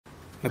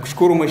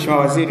Nakushukuru Mheshimiwa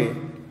Waziri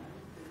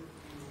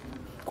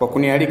kwa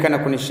kunialika na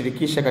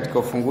kunishirikisha katika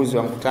ufunguzi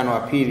wa mkutano wa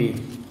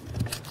pili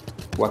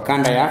wa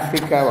kanda ya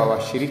Afrika wa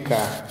washirika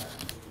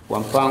wa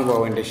mpango wa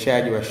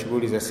uendeshaji wa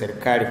shughuli za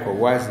serikali kwa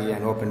uwazi,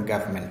 yani Open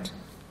Government.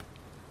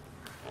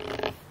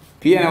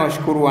 Pia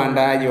nawashukuru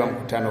waandaaji wa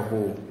mkutano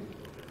huu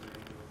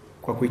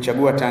kwa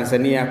kuichagua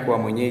Tanzania kuwa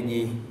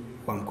mwenyeji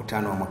wa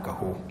mkutano wa mwaka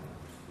huu.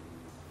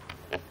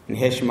 Ni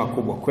heshima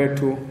kubwa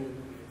kwetu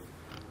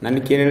na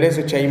ni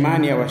kielelezo cha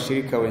imani ya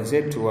washirika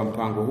wenzetu wa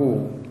mpango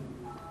huu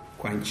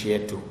kwa nchi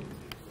yetu.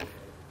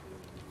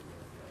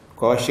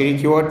 Kwa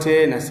washiriki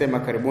wote nasema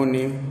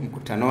karibuni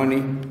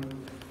mkutanoni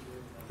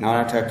na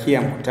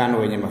wanatakia mkutano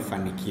wenye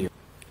mafanikio.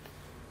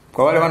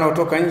 Kwa wale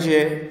wanaotoka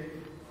nje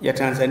ya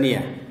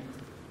Tanzania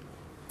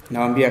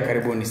nawaambia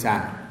karibuni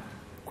sana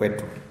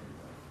kwetu.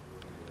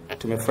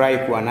 Tumefurahi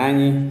kuwa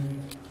nanyi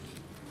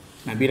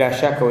na bila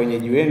shaka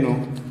wenyeji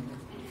wenu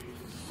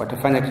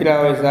watafanya kila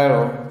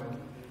wawezalo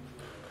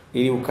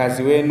ili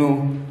ukazi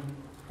wenu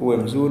uwe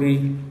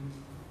mzuri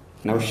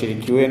na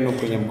ushiriki wenu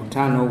kwenye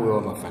mkutano uwe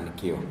wa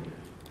mafanikio.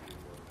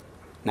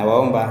 Na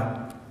waomba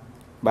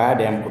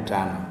baada ya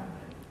mkutano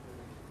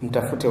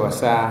mtafute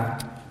wasaa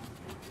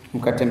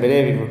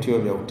mkatembelee vivutio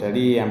vya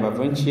utalii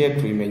ambavyo nchi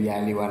yetu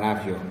imejaliwa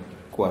navyo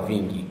kwa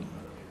vingi.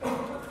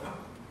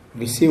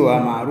 Visiwa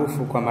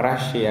maarufu kwa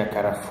marashi ya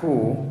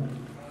karafuu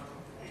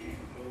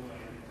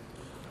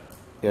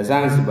ya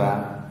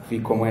Zanzibar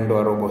viko mwendo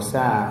wa robo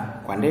saa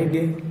kwa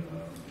ndege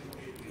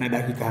na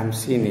dakika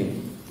 50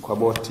 kwa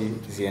boti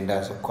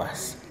ziendazo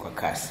kwa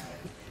kasi.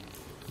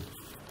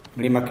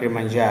 Mlima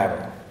Kilimanjaro,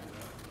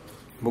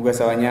 mbuga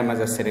za wanyama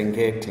za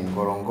Serengeti,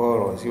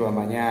 Ngorongoro, Ziwa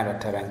Manyara,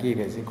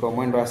 Tarangire ziko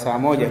mwendo wa saa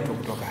moja tu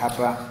kutoka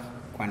hapa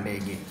kwa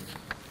ndege.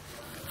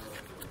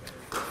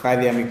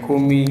 Hifadhi ya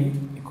Mikumi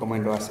iko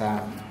mwendo wa saa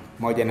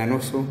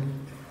 1:30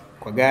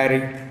 kwa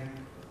gari.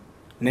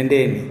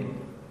 Nendeni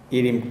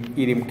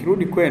ili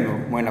mkirudi kwenu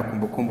mwe na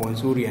kumbukumbu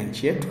nzuri ya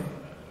nchi yetu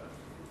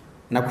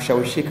na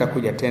kushawishika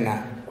kuja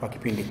tena kwa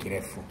kipindi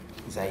kirefu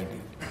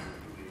zaidi.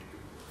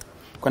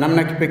 Kwa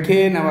namna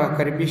kipekee na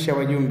wakaribisha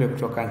wajumbe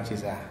kutoka nchi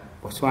za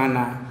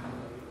Botswana,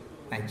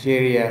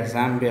 Nigeria,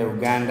 Zambia,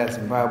 Uganda,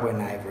 Zimbabwe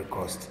na Ivory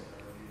Coast.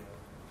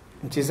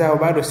 Nchi zao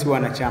bado si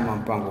wanachama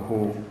mpango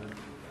huu,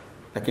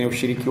 lakini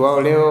ushiriki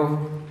wao leo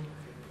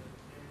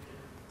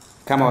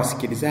kama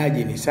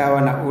wasikilizaji ni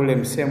sawa na ule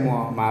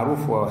msemo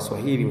maarufu wa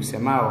Waswahili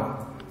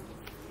usemao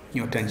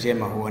nyota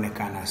njema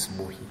huonekana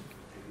asubuhi.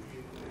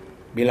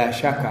 Bila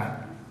shaka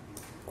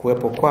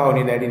kuwepo kwao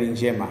ni dalili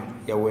njema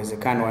ya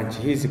uwezekano wa nchi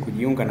hizi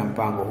kujiunga na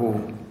mpango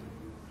huu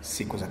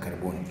siku za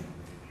karibuni.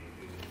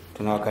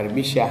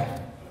 Tunawakaribisha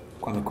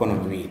kwa mikono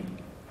miwili.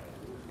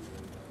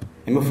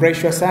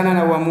 Nimefurahishwa sana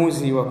na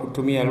uamuzi wa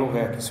kutumia lugha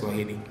ya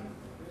Kiswahili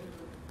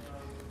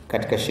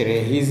katika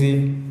sherehe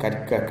hizi,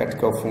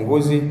 katika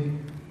ufunguzi,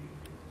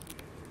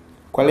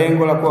 kwa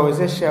lengo la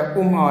kuwawezesha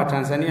umma wa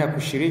Tanzania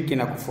kushiriki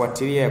na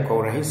kufuatilia kwa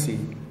urahisi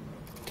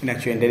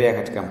kinachoendelea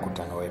katika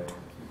mkutano wetu.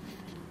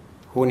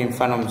 Huu ni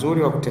mfano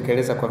mzuri wa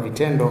kutekeleza kwa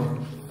vitendo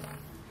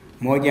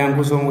moja ya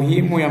nguzo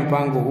muhimu ya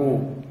mpango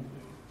huu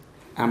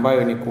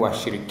ambayo ni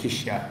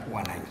kuwashirikisha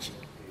wananchi.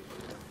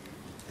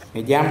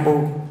 Ni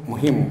jambo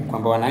muhimu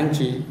kwamba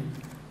wananchi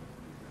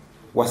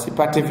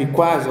wasipate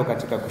vikwazo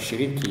katika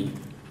kushiriki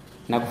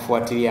na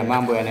kufuatilia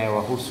mambo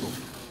yanayowahusu.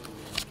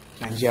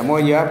 Na njia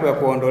moja wapo ya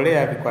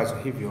kuondolea vikwazo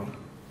hivyo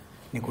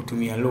ni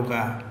kutumia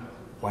lugha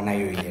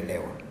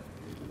wanayoielewa.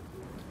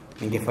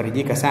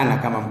 Ningefarijika sana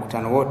kama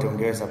mkutano wote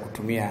ungeweza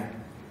kutumia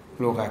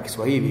lugha ya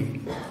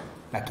Kiswahili,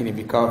 lakini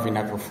vikao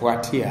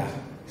vinavyofuatia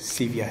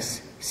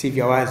si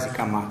vya wazi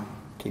kama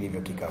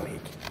kilivyo kikao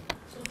hiki.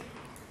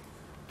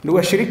 Ndugu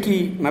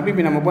washiriki,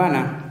 mabibi na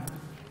mabwana,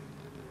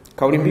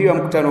 kauli mbiu ya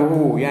mkutano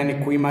huu, yani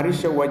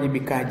kuimarisha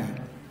uwajibikaji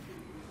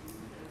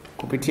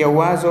kupitia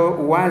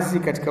uwazi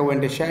katika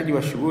uendeshaji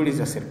wa shughuli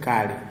za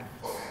serikali,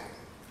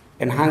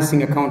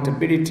 enhancing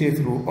accountability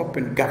through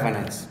open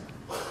governance,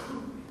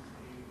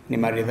 ni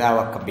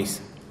maridhawa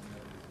kabisa.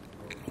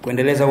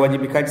 Kuendeleza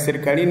uwajibikaji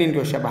serikalini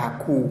ndio shabaha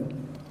kuu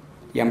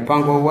ya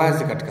mpango wa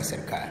uwazi katika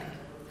serikali.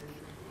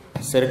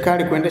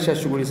 Serikali kuendesha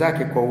shughuli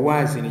zake kwa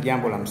uwazi ni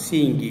jambo la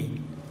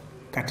msingi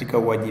katika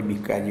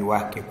uwajibikaji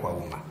wake kwa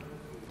umma.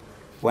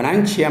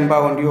 Wananchi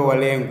ambao ndio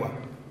walengwa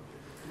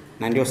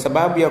na ndio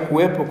sababu ya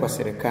kuwepo kwa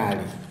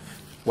serikali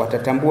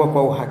watatambua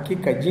kwa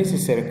uhakika jinsi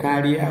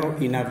serikali yao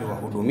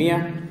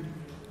inavyowahudumia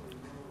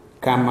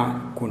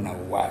kama kuna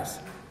uwazi.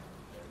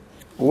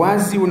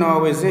 Uwazi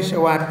unawawezesha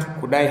watu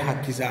kudai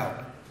haki zao,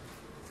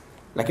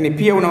 lakini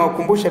pia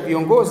unawakumbusha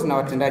viongozi na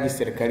watendaji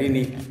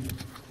serikalini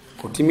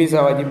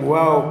kutimiza wajibu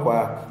wao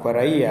kwa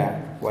raia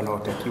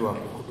wanaotakiwa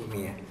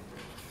kuhudumia,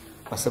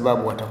 kwa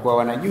sababu watakuwa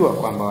wanajua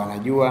kwamba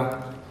wanajua,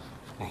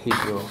 na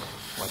hivyo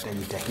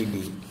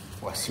watajitahidi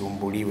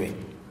wasiumbuliwe.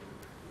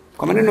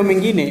 Kwa maneno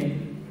mengine,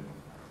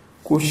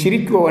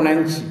 kushiriki wa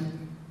wananchi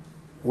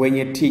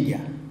wenye tija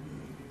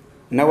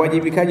na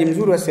wajibikaji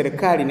mzuri wa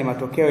serikali ni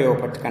matokeo ya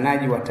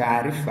upatikanaji wa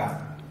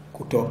taarifa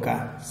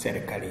kutoka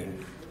serikalini.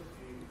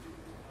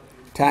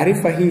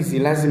 Taarifa hizi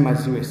lazima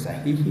ziwe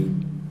sahihi,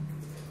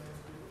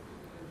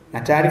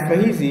 na taarifa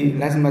hizi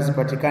lazima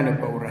zipatikane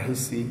kwa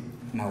urahisi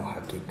na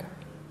uhakika.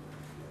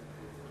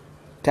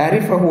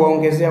 Taarifa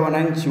huwaongezea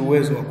wananchi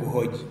uwezo wa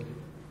kuhoji,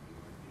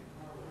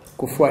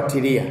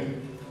 kufuatilia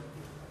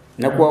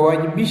na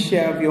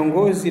kuwawajibisha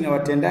viongozi na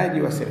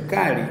watendaji wa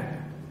serikali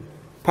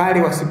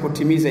pale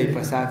wasipotimiza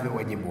ipasavyo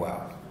wajibu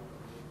wao.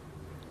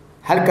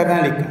 Hali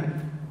kadhalika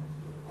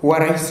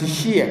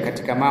huwarahisishia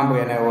katika mambo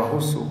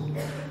yanayowahusu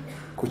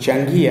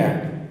kuchangia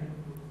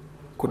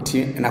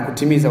na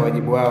kutimiza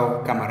wajibu wao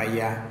kama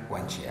raia wa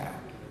nchi yao.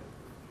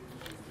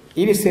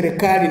 Ili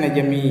serikali na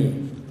jamii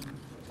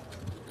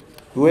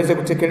iweze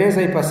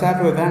kutekeleza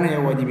ipasavyo dhana ya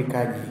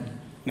uwajibikaji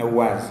na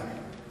uwazi,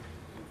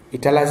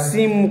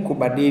 italazimu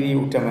kubadili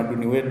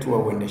utamaduni wetu wa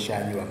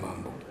uendeshaji wa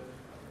mambo.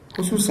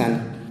 Hususan,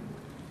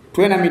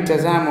 tuwe na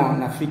mitazamo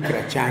na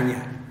fikra chanya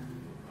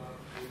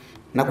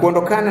na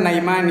kuondokana na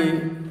imani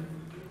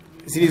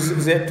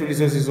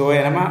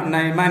tulizozizoea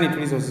na imani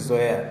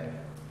tulizozizoea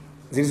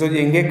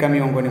zilizojengeka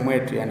miongoni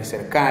mwetu, yani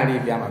serikali,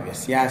 vyama vya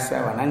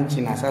siasa,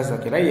 wananchi na asasi za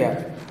kiraia,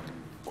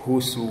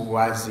 kuhusu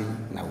uwazi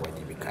na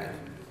uwajibikaji.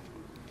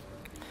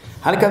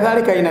 Hali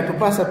kadhalika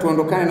inatupasa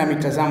tuondokane na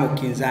mitazamo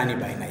kinzani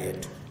baina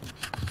yetu.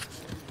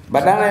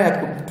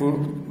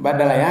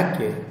 Badala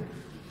yake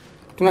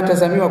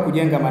tunatazamiwa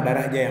kujenga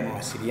madaraja ya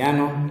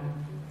mawasiliano,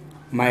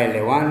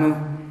 maelewano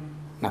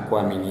na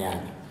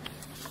kuaminiana.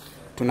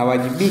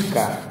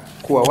 Tunawajibika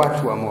kuwa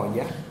watu wa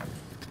moja,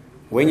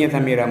 wenye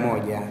dhamira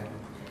moja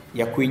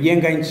ya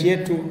kuijenga nchi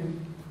yetu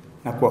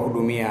na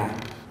kuwahudumia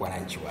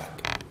wananchi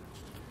wake.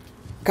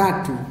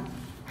 Katu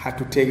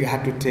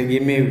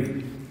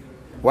hatutegemewi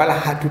wala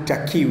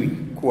hatutakiwi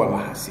kuwa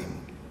mahasimu.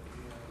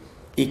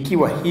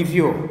 Ikiwa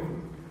hivyo,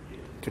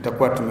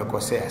 tutakuwa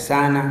tumekosea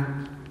sana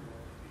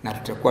na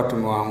tutakuwa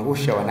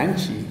tumewaangusha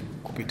wananchi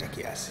kupita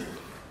kiasi.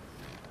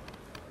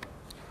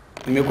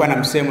 Nimekuwa na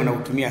msemo na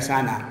utumia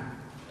sana,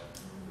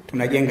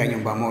 tunajenga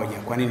nyumba moja,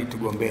 kwa nini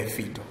tugombee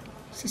fito?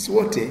 Sisi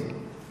wote,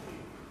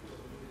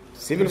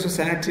 civil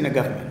society na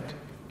government,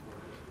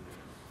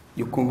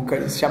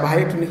 shabaha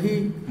yetu ni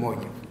hii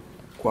moja,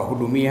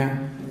 kuwahudumia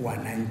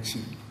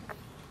wananchi,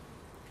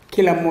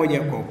 kila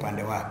mmoja kwa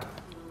upande wake.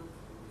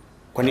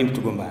 Kwa nini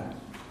tugombane?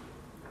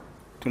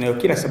 Tunayo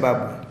kila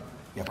sababu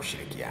ya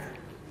kushirikiana.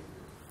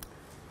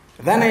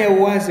 Dhana ya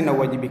uwazi na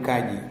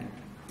uwajibikaji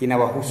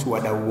inawahusu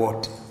wadau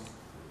wote,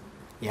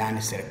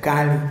 yani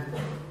serikali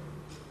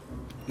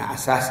na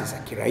asasi za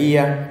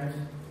kiraia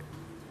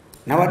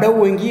na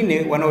wadau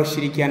wengine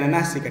wanaoshirikiana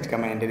nasi katika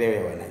maendeleo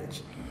ya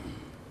wananchi.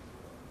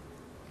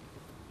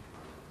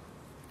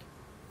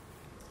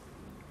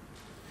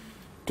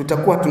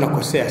 Tutakuwa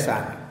tunakosea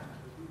sana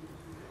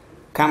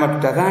kama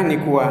tutadhani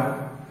kuwa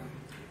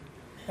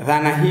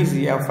dhana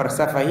hizi au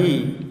falsafa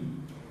hii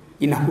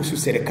inahusu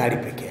serikali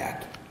peke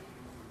yake.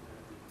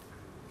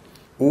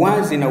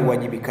 Uwazi na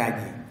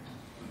uwajibikaji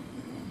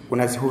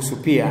unazihusu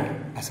pia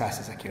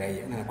asasi za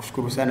kiraia. Na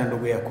nakushukuru sana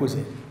ndugu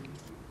Yakuze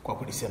kwa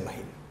kulisema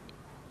hili.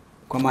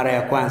 Kwa mara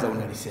ya kwanza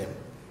unalisema.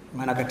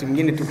 Maana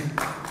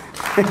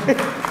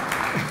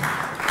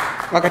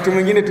wakati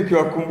mwingine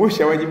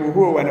tukiwakumbusha wajibu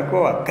huo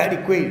wanakuwa kali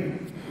kweli.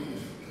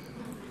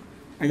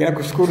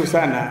 Nakushukuru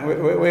sana.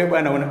 Wewe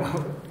bwana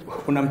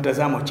una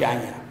mtazamo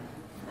chanya.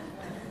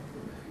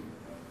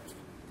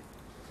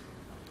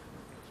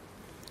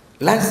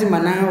 Lazima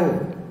nao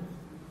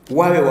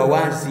wawe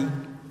wawazi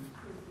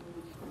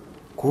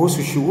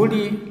kuhusu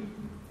shughuli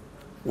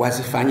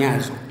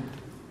wazifanyazo,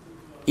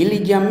 ili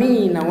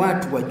jamii na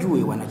watu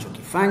wajue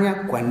wanachokifanya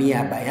kwa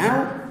niaba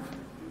yao,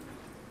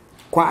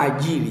 kwa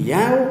ajili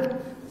yao,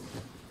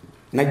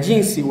 na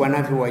jinsi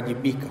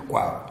wanavyowajibika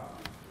kwao.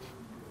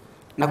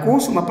 Na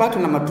kuhusu mapato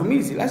na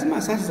matumizi, lazima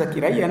asasi za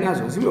kiraia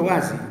nazo ziwe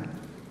wazi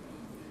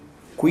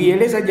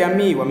kuieleza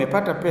jamii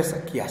wamepata pesa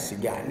kiasi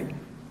gani,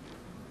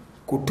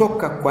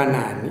 kutoka kwa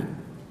nani,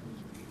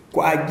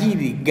 kwa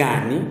ajili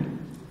gani,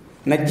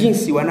 na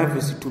jinsi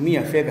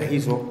wanavyozitumia fedha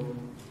hizo.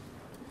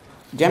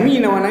 Jamii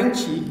na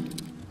wananchi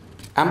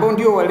ambao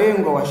ndio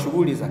walengwa wa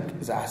shughuli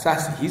za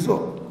asasi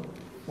hizo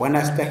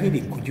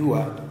wanastahili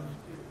kujua,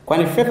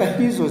 kwani fedha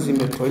hizo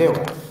zimetolewa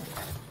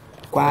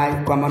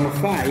kwa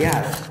manufaa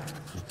yao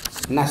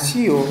na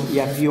sio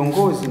ya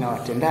viongozi na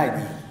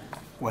watendaji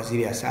wa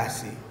zile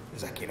asasi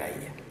za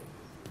kiraia.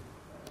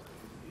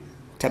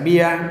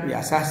 Tabia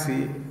ya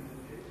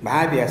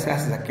baadhi ya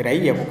asasi za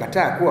kiraia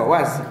kukataa kuwa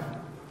wazi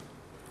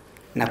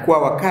na kuwa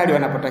wakali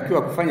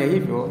wanapotakiwa kufanya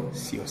hivyo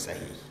sio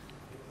sahihi.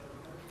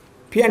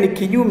 Pia ni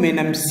kinyume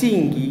na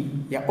msingi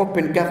ya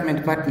Open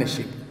Goverment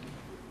Partnership.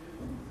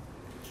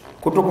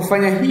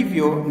 Kutokufanya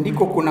hivyo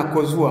ndiko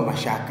kunakozua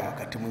mashaka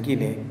wakati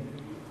mwingine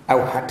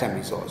au hata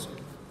mizozo.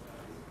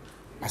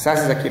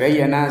 Asasi za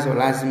kiraia nazo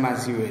lazima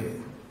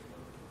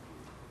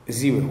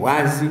ziwe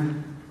wazi,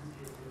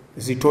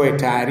 zitoe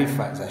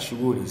taarifa za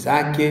shughuli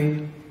zake,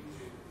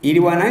 ili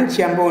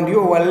wananchi ambao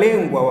ndio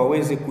walengwa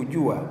waweze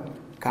kujua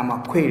kama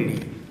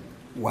kweli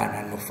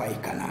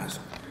wananufaika nazo.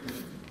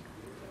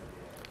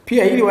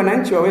 Pia ili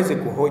wananchi waweze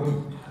kuhoji,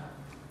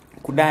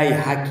 kudai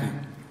haki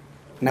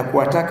na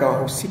kuwataka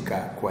wahusika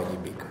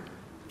kuwajibika.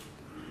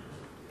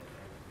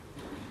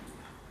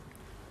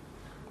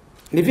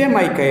 Ni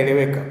vyema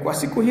ikaeleweka kwa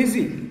siku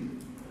hizi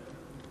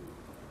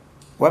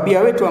wabia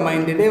wetu wa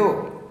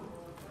maendeleo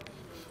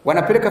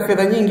wanapeleka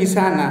fedha nyingi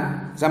sana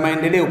za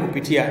maendeleo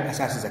kupitia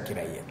asasi za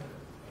kiraia.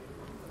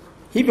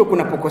 Hivyo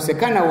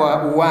kunapokosekana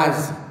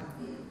uwazi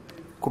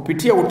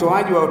kupitia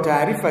utoaji wa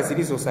taarifa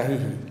zilizo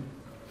sahihi,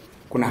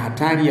 kuna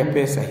hatari ya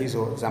pesa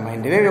hizo za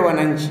maendeleo ya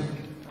wananchi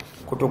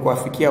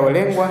kutokuwafikia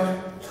walengwa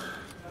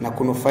na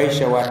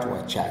kunufaisha watu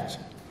wachache.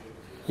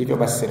 Hivyo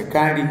basi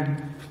serikali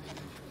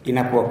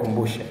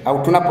inapowakumbusha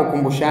au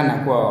tunapokumbushana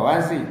kuwa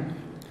wazi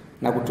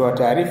na kutoa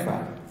taarifa,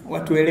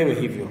 watu elewe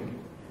hivyo.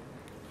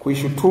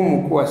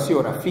 Kuishutumu kuwa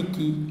sio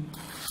rafiki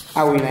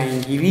au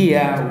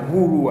inaingilia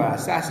uhuru wa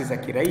asasi za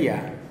kiraia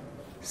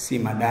si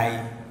madai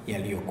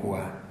yaliyokuwa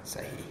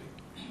sahihi.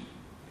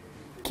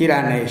 Kila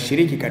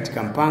anayeshiriki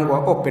katika mpango wa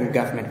Open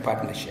Goverment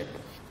Partnership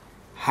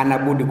hana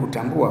budi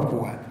kutambua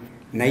kuwa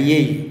na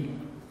yeye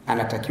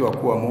anatakiwa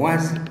kuwa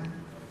muwazi,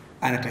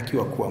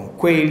 anatakiwa kuwa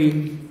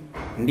mkweli.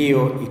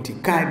 Ndiyo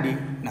itikadi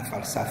na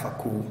falsafa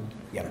kuu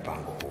ya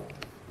mpango huu.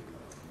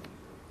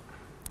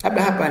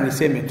 Labda hapa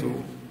niseme tu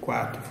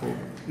kwa kifupi,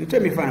 nitoe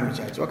mifano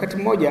michache. Wakati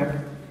mmoja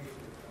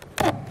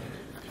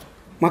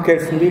mwaka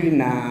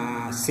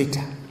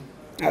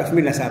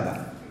 2007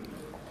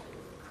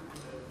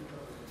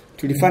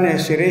 tulifanya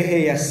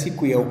sherehe ya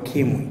siku ya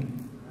ukimwi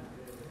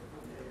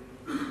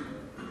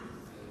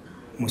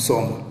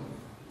Musoma.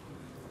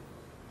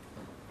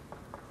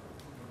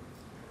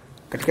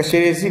 Katika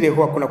sherehe zile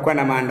huwa kunakuwa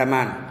na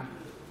maandamano,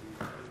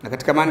 na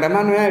katika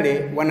maandamano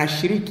yale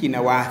wanashiriki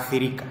na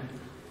waathirika.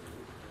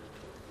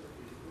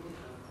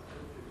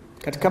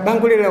 Katika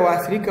bango lile la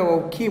waathirika wa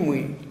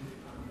ukimwi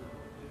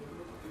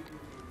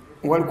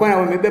walikuwa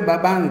wamebeba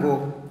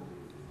bango,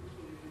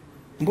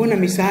 mbona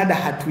misaada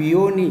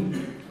hatuioni?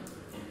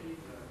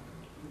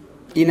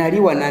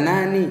 Inaliwa na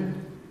nani?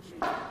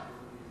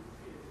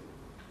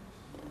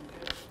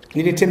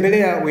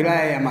 Nilitembelea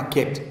wilaya ya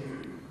Makete.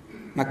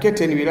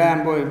 Makete ni wilaya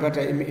ambayo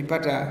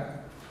ilipata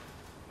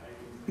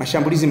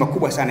mashambulizi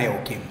makubwa sana ya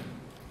ukimwi.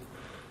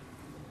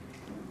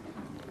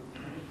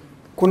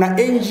 Kuna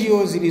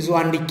NGO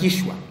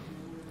zilizoandikishwa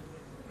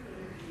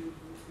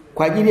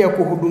kwa ajili ya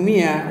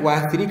kuhudumia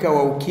waathirika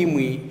wa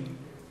ukimwi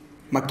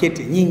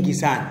Makete nyingi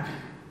sana.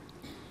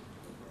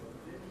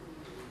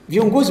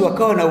 Viongozi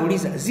wakawa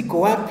wanauliza, ziko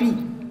wapi?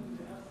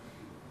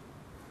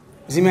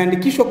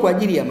 Zimeandikishwa kwa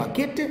ajili ya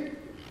Makete,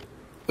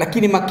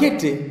 lakini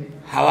Makete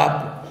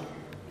hawapo.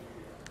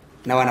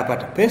 Na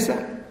wanapata pesa,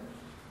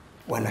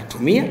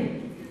 wanatumia,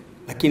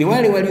 lakini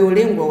wale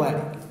waliolengwa wale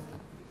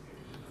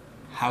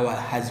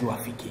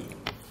haziwafikii.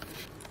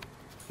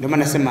 Ndio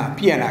maana nasema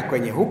pia na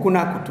kwenye huku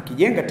nako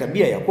tukijenga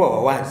tabia ya kuwa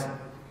wawazi,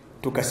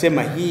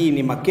 tukasema hii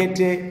ni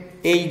Makete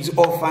AIDS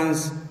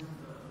Orphans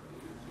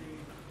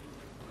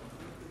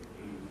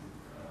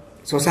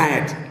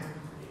Society,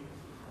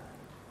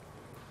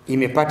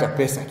 imepata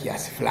pesa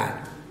kiasi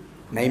fulani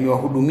na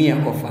imewahudumia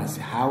orphans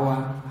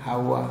hawa.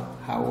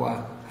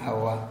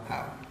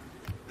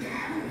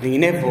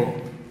 Vinginevyo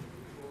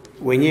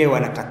wenyewe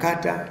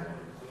wanatakata,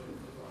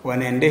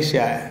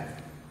 wanaendesha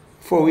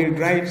 4-wheel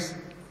drives,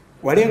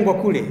 walengwa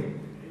kule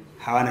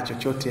hawana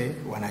chochote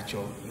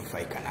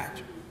wanachonufaika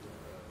nacho.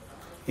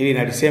 Hili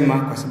nalisema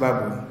kwa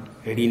sababu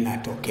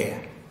linatokea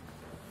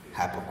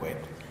hapo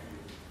kwetu.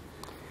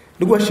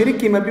 Ndugu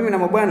washiriki, mabibi na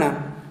mabwana,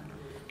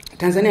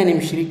 Tanzania ni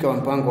mshirika wa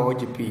mpango wa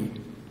OGP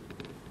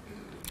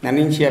na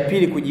ni nchi ya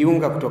pili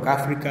kujiunga kutoka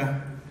Afrika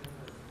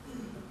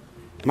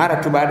mara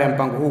tu baada ya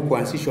mpango huu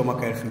kuanzishwa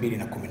mwaka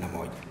 2011.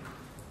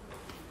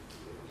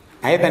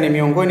 Aidha ni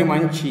miongoni mwa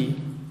nchi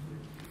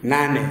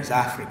 8 za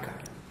Afrika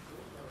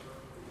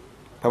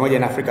pamoja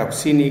na Afrika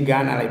Kusini,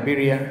 Ghana,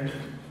 Liberia,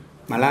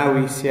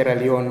 Malawi, Sierra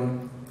Leone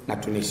na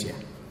Tunisia,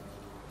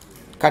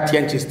 kati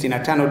ya nchi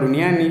 65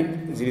 duniani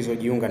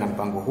zilizojiunga na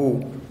mpango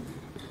huu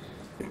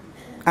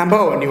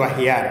ambao ni wa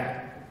hiari.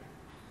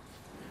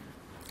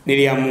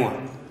 Niliamua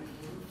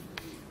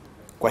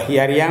kwa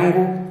hiari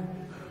yangu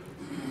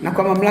na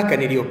kwa mamlaka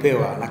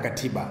niliyopewa na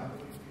katiba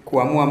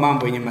kuamua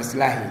mambo yenye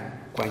maslahi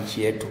kwa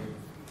nchi yetu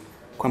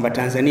kwamba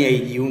Tanzania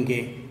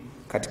ijiunge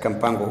katika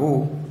mpango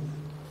huu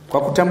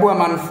kwa kutambua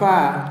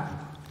manufaa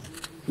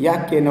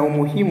yake na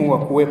umuhimu wa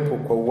kuwepo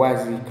kwa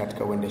uwazi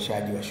katika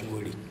uendeshaji wa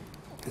shughuli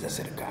za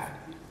serikali.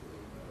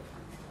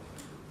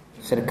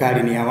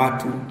 Serikali ni ya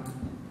watu.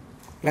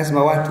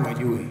 Lazima watu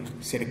wajue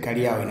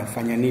serikali yao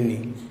inafanya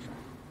nini,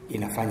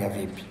 inafanya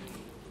vipi.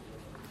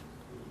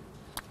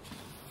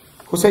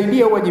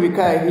 Kusaidia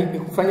uwajibikaji,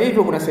 kufanya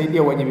hivyo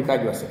kunasaidia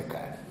uwajibikaji wa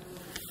serikali.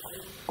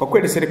 Kwa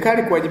kweli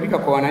serikali kuwajibika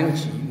kwa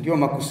wananchi ndio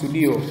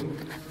makusudio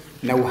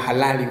na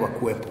uhalali wa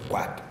kuwepo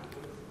kwake.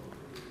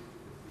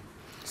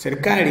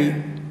 Serikali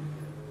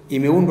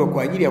imeundwa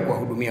kwa ajili ya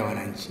kuwahudumia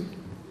wananchi,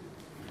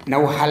 na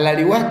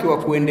uhalali wake wa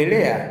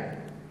kuendelea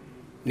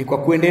ni kwa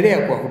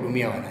kuendelea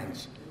kuwahudumia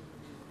wananchi.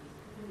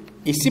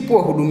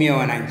 Isipowahudumia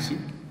wananchi,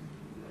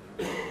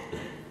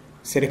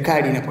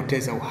 serikali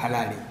inapoteza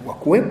uhalali wa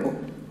kuwepo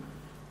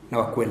na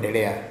wa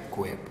kuendelea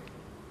kuwepo.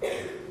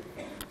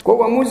 Kwa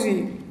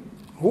uamuzi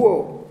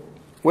huo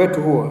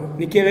wetu huo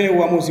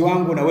uamuzi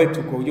wangu na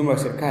wetu kwa ujumla wa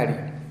serikali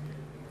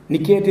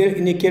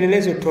ni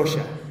kielelezo tosha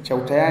cha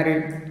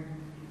utayari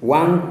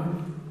wangu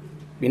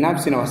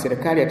binafsi na wa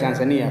serikali ya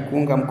Tanzania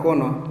kuunga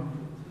mkono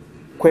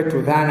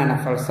kwetu dhana na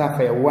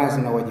falsafa ya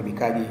uwazi na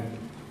uwajibikaji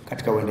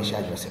katika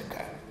uendeshaji wa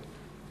serikali.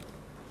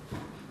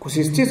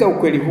 Kusisitiza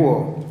ukweli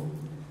huo,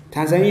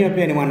 Tanzania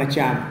pia ni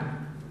mwanachama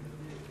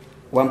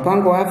wa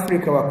mpango wa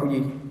Afrika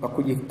wa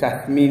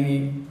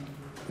kujitathmini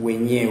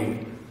wenyewe,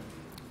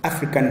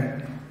 African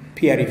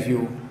Peer Review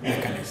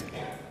Mechanism.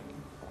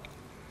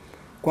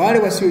 Kwa wale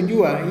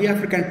wasiojua, hii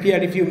African Peer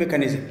Review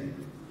Mechanism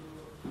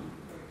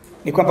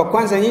ni kwamba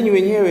kwanza nyinyi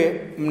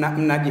wenyewe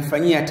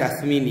mnajifanyia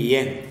tathmini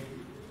yenu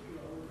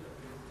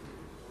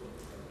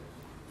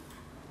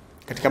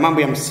katika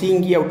mambo ya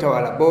msingi ya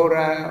utawala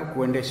bora,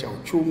 kuendesha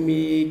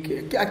uchumi,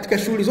 katika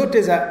shughuli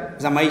zote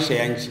za maisha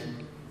ya nchi.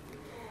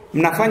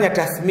 Mnafanya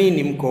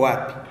tathmini mko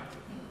wapi.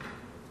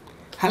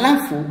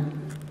 Halafu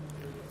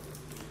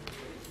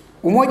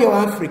Umoja wa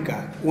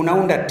Afrika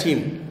unaunda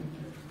timu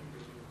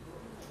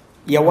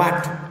ya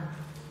watu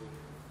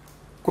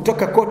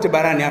kutoka kote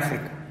barani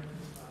Afrika.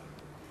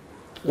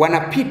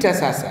 Wanapita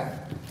sasa,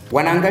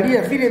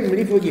 wanaangalia vile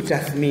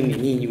mlivyojitathmini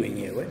nyinyi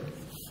wenyewe.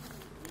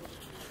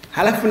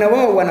 Halafu na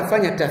wao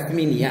wanafanya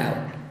tathmini yao.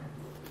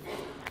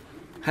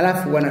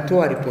 Halafu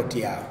wanatoa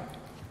ripoti yao.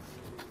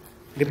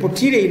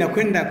 Ripoti ile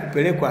inakwenda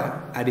kupelekwa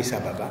Addis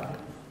Ababa.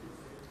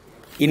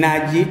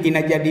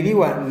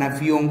 Inajadiliwa na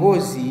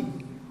viongozi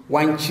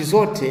wa nchi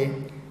zote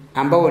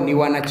ambao ni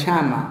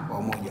wanachama wa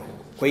umoja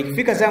huo. Kwa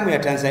ikifika zamu ya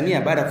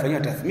Tanzania baada ya kufanywa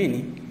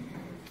tathmini,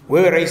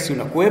 wewe rais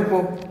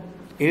unakuwepo,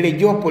 ile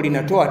jopo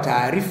linatoa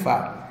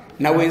taarifa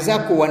na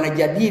wenzako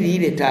wanajadili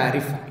ile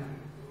taarifa.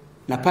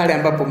 Na pale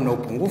ambapo mna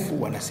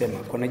upungufu wanasema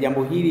kuna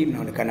jambo hili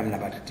mnaonekana mna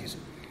matatizo.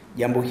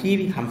 Jambo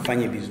hili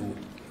hamfanye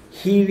vizuri.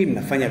 Hili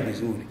mnafanya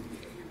vizuri.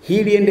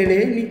 Hili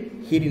endeleeni,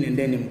 hili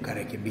nendeni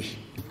mkarekebishe.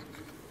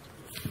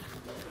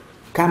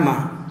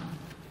 Kama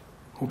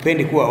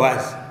hupendi kuwa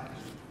wazi,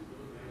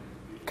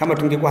 kama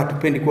tungekuwa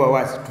hatupendi kuwa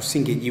wazi,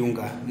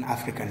 tusingejiunga na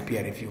African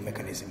Peer Review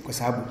Mechanism, kwa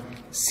sababu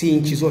si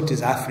nchi zote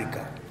za Afrika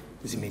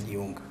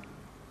zimejiunga.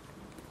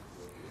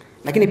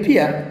 Lakini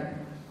pia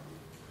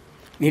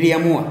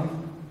niliamua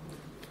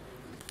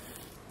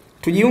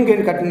tujiunge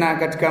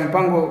katika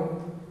mpango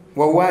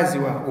wa uwazi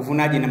wa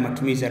uvunaji na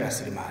matumizi ya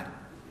rasilimali,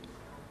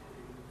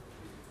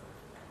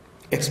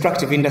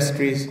 Extractive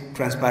Industries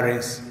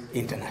Transparency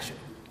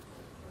International.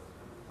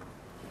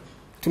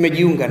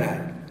 Tumejiunga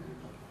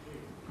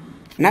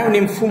nayo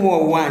ni mfumo wa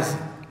uwazi.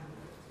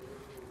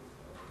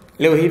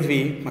 Leo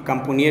hivi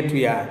makampuni yetu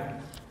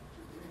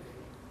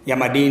ya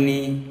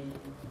madini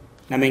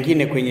na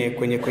mengine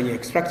kwenye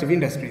extractive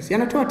industries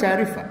yanatoa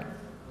taarifa.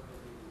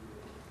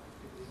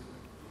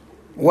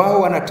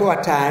 Wao wanatoa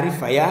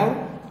taarifa yao,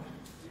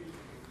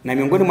 na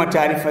miongoni mwa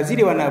taarifa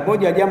zile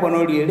wanaboja jambo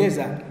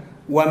wanaloeleza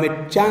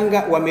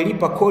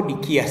wamelipa kodi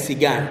kiasi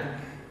gani.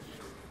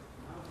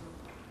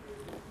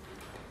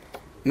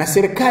 Na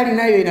serikali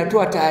nayo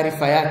inatoa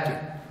taarifa yake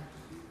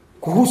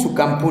kuhusu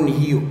kampuni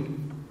hiyo.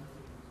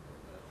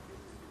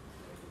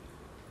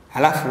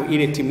 Halafu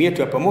ile timu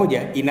yetu ya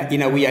pamoja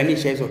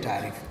inawianisha hizo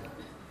taarifa.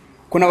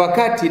 Kuna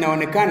wakati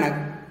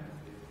inaonekana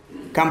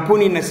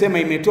kampuni inasema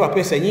imetoa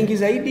pesa nyingi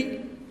zaidi,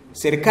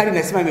 serikali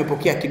inasema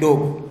imepokea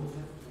kidogo.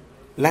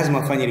 Lazima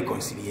wafanye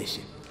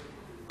reconciliation.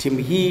 Timu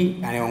hii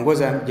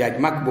anayeongoza Judge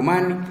Mark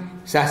Bomani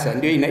sasa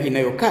ndio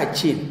inayokaa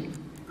chini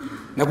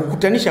na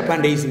kukutanisha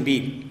pande hizi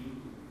mbili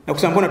na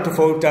kusema mbona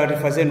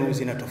taarifa zenu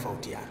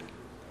zinatofautiana.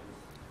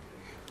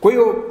 Kwa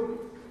hiyo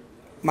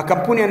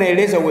makampuni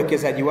yanaeleza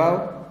uwekezaji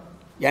wao,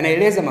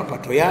 yanaeleza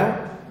mapato yao,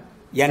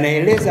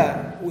 yanaeleza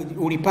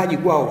ulipaji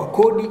wao wa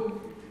kodi.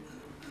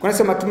 Kwa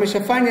nasema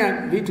tumeshafanya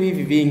vitu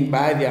hivi vingi,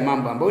 baadhi ya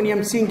mambo ambayo ni ya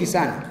msingi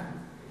sana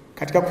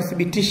katika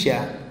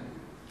kuthibitisha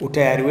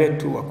utayari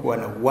wetu wa kuwa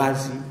na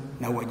uwazi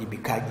na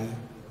uwajibikaji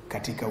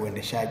katika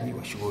uendeshaji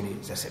wa shughuli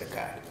za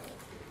serikali.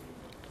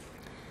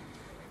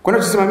 Kwa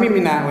nini tusema mimi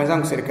na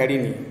wenzangu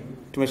serikalini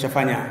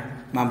tumeshafanya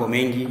mambo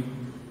mengi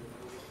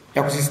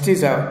ya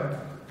kusisitiza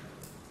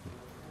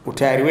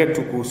utayari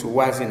wetu kuhusu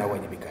uwazi na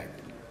uwajibikaji.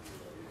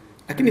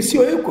 Lakini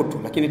sio yuko tu,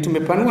 lakini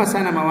tumepanua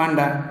sana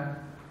mawanda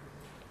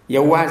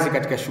ya uwazi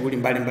katika shughuli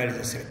mbalimbali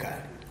za serikali.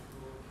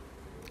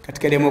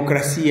 Katika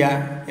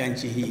demokrasia ya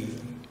nchi hii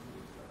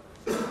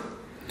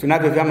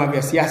tunavyo vyama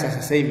vya siasa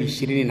sasa hivi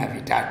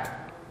 23.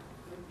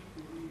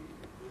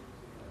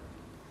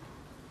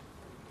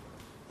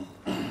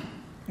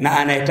 Na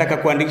anayetaka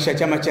kuandikisha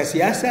chama cha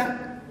siasa,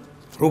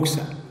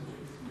 ruksa.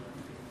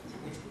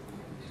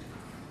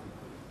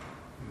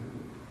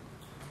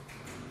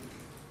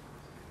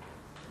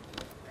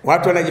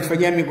 Watu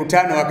wanajifanyia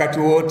mikutano wakati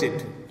wote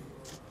tu.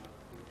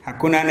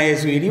 Hakuna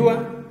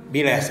anayezuiliwa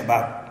bila ya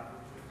sababu.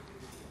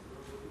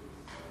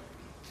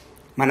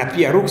 Maana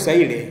pia ruksa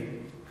ile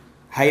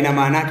haina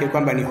maana yake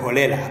kwamba ni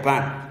holela,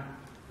 hapana.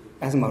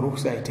 Lazima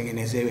ruksa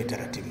itengenezewe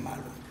taratibu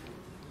maalum.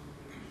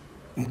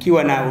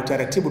 Mkiwa na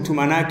utaratibu tu,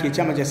 maana yake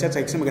chama cha siasa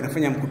kikisema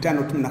kinafanya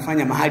mkutano tu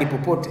mnafanya mahali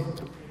popote,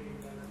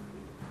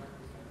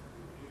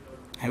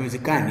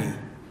 haiwezekani.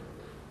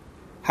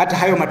 hata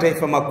hayo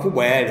mataifa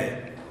makubwa yale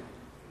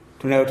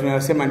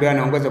tunayosema ndio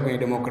yanaongoza kwenye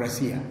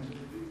demokrasia,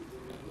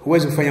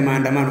 huwezi kufanya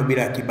maandamano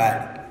bila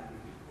kibali.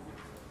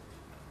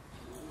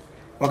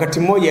 Wakati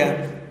mmoja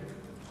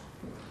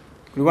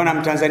kulikuwa na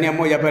Mtanzania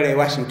mmoja pale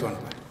Washington,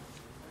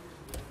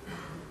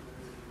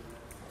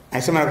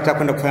 anasema anataka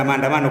kwenda kufanya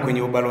maandamano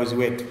kwenye ubalozi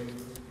wetu.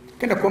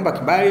 Kaenda kuomba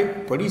kibali,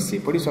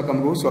 polisi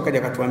wakamruhusu, wakaja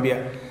akatuambia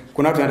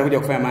kuna watu wanakuja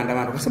kufanya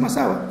maandamano. Akasema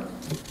sawa.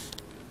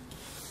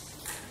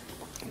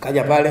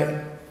 Kaja pale,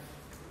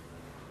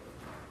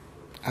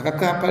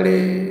 akakaa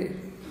pale,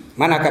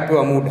 maana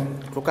akapewa muda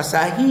kutoka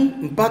saa hii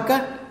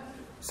mpaka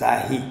saa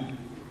hii.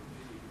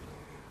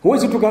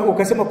 Huwezi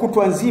ukasema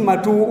kutwa nzima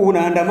tu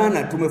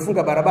unaandamana,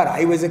 tumefunga barabara,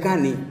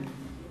 haiwezekani.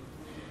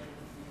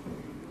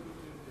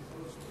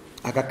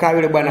 Akakaa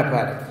yule bwana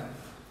pale.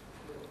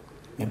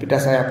 Nimepita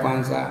saa ya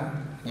kwanza,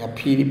 ya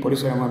pili,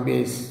 polisi wanamwambia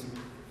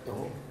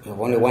you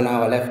have only 1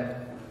 hour left.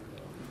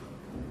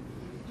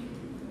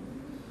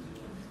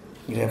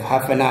 You have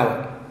half an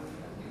hour.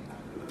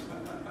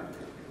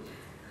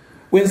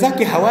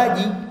 Wenzake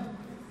hawaji.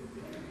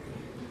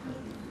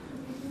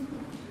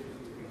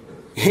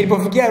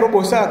 Ilipofikia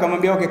robo saa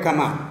akamwambia okay,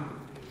 come on.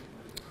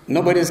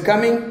 Nobody is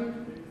coming.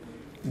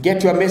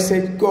 Get your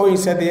message, go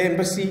inside the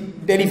embassy,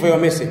 deliver your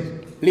message.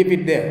 Leave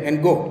it there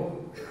and go.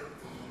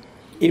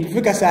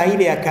 Ilipofika saa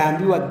ile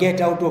akaambiwa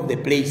get out of the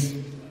place.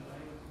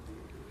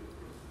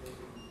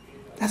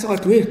 Sasa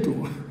watu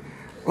wetu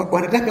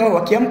wanataka wao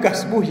wakiamka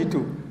asubuhi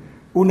tu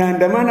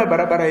unaandamana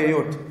barabara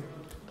yoyote.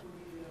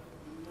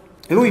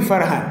 Louis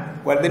Farhan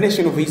wa the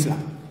Nation of Islam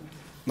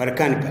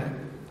Marekani pale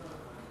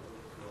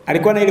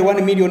alikuwa na ile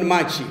 1 million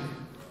march,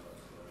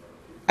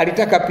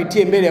 alitaka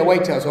apitie mbele ya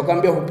White House,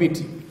 wakamwambia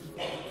hupiti,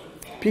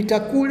 pita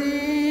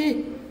kule,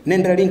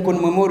 nenda Lincoln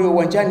Memorial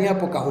uwanjani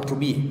hapo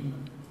kahutubie.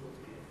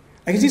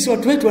 Lakini sisi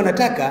watu wetu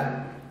wanataka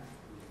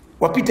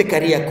wapite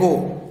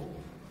Kariakoo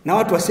na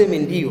watu waseme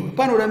ndio.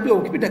 Hapana, unaambiwa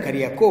ukipita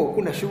Kariakoo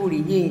kuna shughuli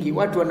nyingi,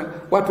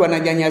 watu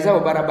wananyanya zao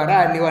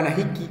barabarani,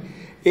 wanahiki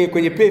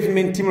kwenye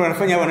pavement, timu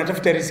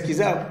wanatafuta riziki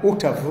zao,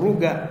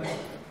 utavuruga.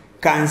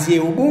 Kaanzie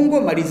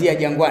Ubungo, malizia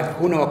Jangwani,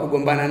 huna wa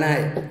kugombana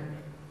naye.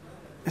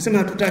 Nasema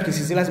hatutaki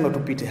sisi, lazima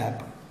tupite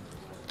hapa.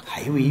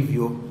 Haiwi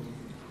hivyo.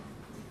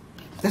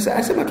 Sasa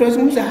asema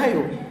tunazungumza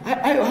hayo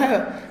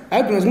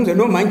tunazungumza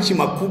ndio manchi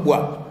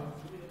makubwa.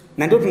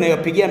 Na ndio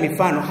tunayopigia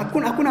mifano.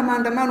 Hakuna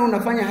maandamano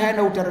unafanya haya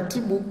na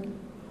utaratibu.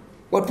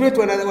 Watu wetu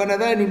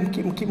wanadhani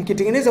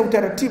mkitengeneza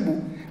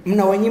utaratibu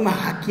mnawanyima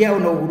haki yao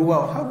na uhuru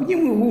wao.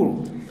 Hakunyimwi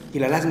uhuru,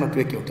 ila lazima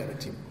tuweke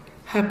utaratibu.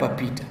 Hapa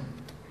pita.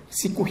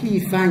 Siku hii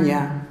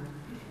fanya.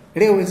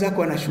 Leo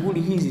wenzako wana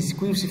shughuli hizi,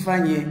 siku hii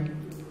usifanye,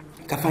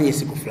 kafanye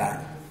siku fulani.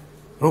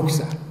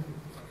 Ruksa.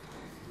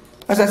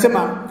 Sasa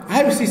nasema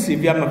hayo sisi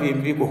vyama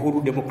viko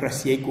huru,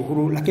 demokrasia iko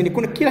huru, lakini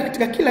kuna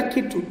katika kila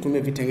kitu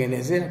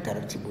tumevitengenezea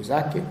taratibu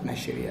zake na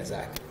sheria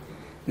zake.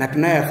 Na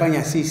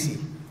tunayofanya sisi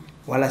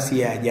wala si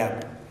ya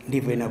ajabu,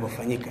 ndivyo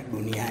inavyofanyika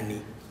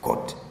duniani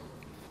kote.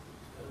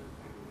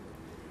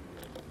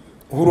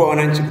 Uhuru wa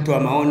wananchi kutoa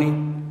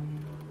maoni.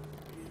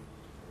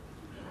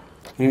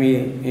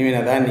 Mimi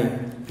nadhani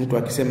mtu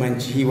akisema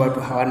nchi hii watu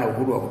hawana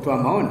uhuru wa kutoa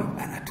maoni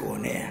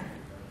anatuonea.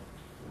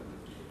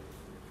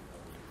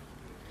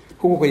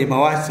 Huko kwenye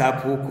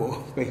WhatsApp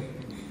huko,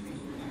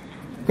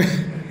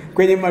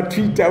 kwenye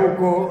Twitter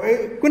huko,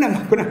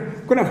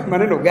 kuna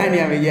maneno gani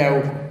yamejaa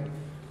huko?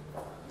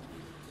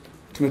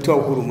 Tumetoa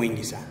uhuru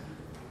mwingi sana.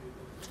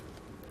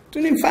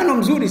 Tuni mfano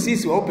mzuri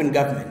sisi wa open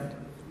government.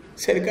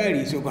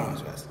 Serikali sio kwa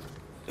wasiwasi.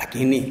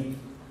 Lakini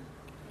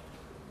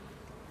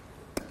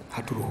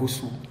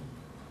haturuhusu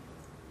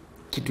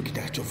kitu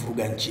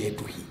kitakachovuruga nchi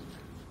yetu hii.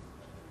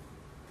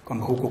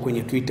 Kwamba huko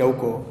kwenye Twitter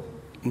huko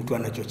mtu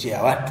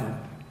anachochea watu,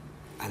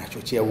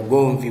 anachochea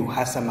ugomvi,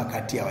 uhasama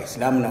kati ya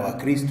Waislamu na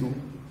Wakristo,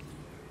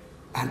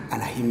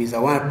 anahimiza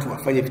watu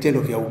wafanye vitendo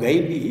vya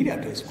ugaidi, ili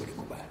hatuwezi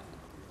kulikubali.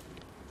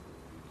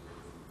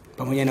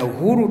 Pamoja na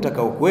uhuru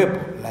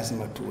utakaokuwepo,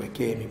 lazima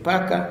tuwekee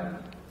mipaka,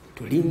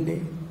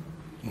 tulinde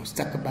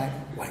mustakabali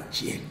wa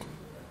nchi yetu.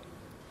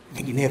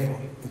 Vinginevyo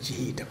nchi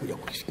hii itakuja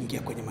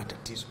kuingia kwenye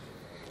matatizo,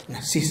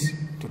 na sisi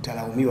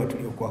tutalaumiwa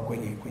tuliokuwa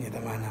kwenye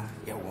dhamana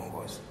ya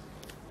uongozi.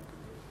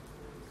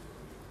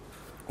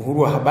 Uhuru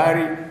wa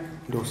habari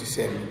ndio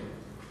usiseme.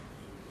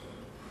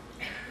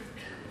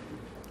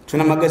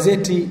 Tuna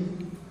magazeti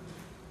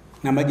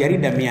na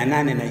majarida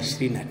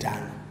 825.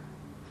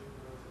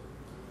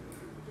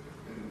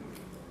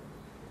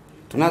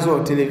 Tunazo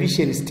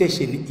television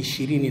station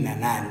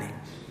 28.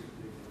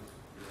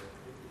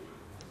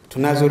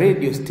 Tunazo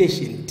radio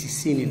station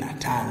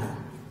 95.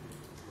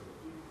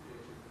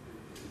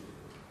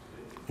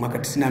 Mwaka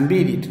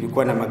 92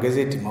 tulikuwa na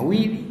magazeti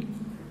 2,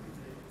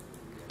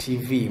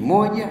 TV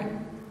 1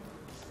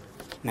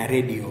 na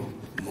radio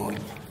 1.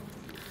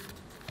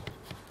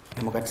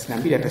 Na mwaka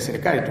 92 hata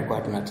serikali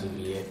tulikuwa tuna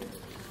TV yetu.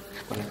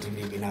 Kuna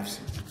TV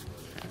binafsi.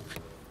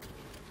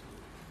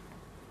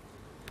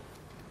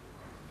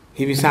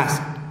 Hivi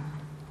sasa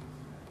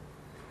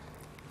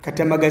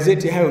kati ya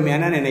magazeti hayo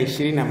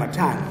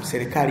 825,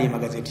 serikali ya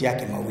magazeti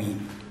yake 2.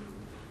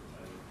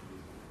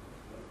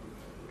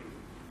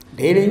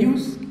 Daily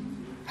News,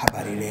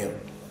 Habari Leo.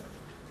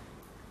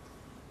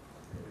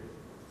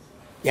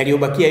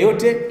 Yaliyobakia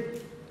yote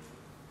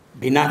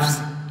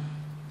binafsi.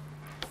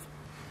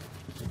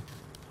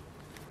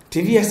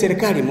 TV ya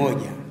serikali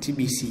moja,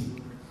 TBC.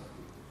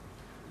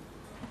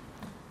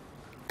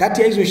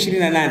 Kati ya hizo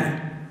 28,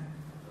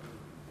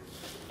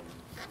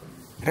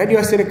 radio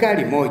ya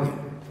serikali moja,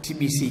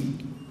 TBC.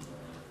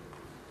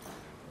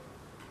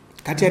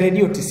 Kati ya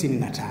radio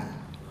 95.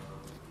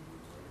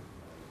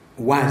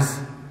 Wazi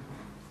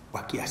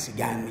wa kiasi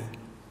gani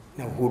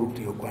na uhuru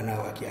tuliokuwa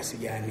nao wa kiasi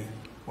gani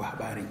wa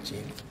habari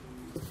nchini.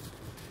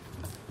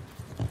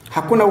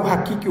 Hakuna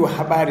uhakiki wa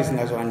habari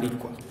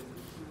zinazoandikwa.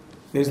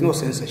 There is no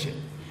censorship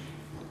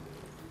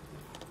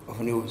of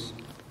news.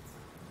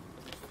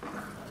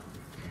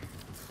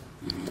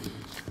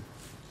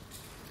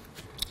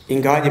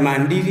 Ingawaje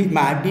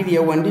maadili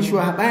ya uandishi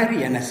wa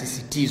habari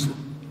yanasisitizwa,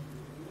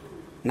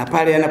 na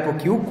pale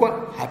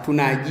yanapokiukwa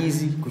hatuna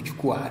ajizi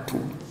kuchukua hatua,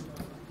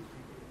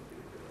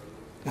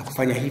 na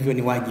kufanya hivyo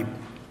ni wajibu,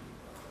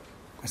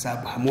 kwa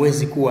sababu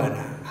hamwezi kuwa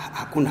na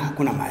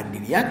hakuna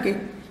maadili yake,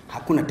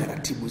 hakuna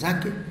taratibu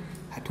zake.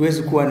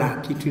 Hatuwezi kuwa na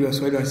kitu ile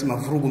Waswahili wanasema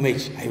vurugu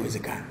mechi,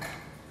 haiwezekani.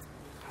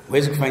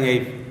 Hamwezi kufanya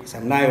hivyo kwa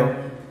sababu nayo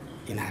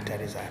ina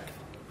hatari zake.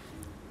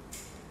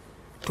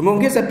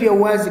 Tumeongeza pia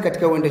uwazi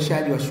katika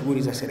uendeshaji wa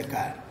shughuli za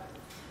serikali.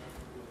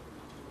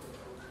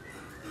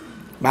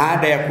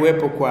 Baada ya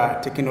kuwepo kwa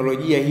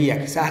teknolojia hii ya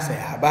kisasa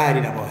ya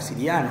habari na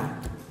mawasiliano,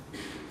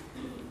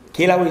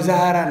 kila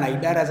wizara na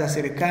idara za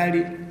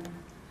serikali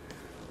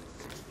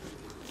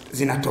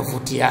zina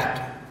tovuti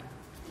yake.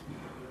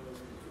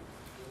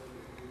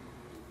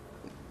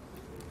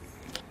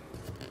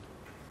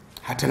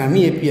 Hata na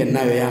mie pia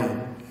ninayo yangu,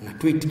 na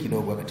tweet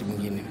kidogo wakati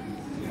mwingine.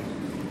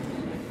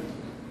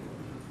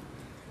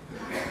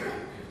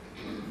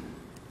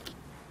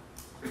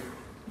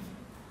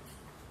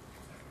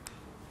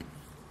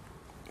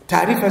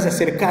 Taarifa za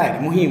serikali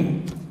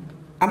muhimu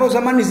ambazo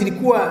zamani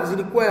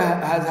zilikuwa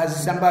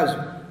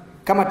hazisambazwi,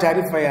 kama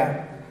taarifa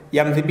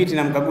ya mdhibiti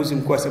na mkaguzi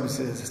mkuu wa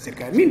za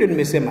serikali. Mimi ndio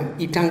nimesema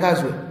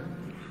itangazwe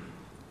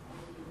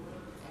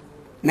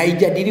na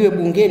ijadiliwe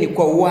bungeni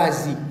kwa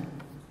uwazi.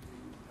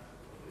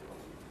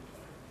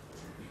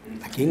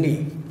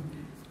 Lakini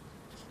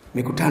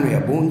mikutano ya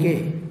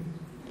bunge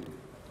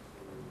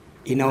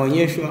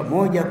inaonyeshwa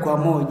moja kwa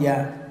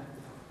moja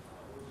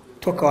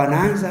toka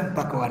wanaanza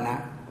mpaka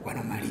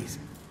wanamaliza.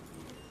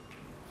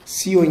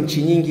 Sio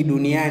nchi nyingi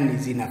duniani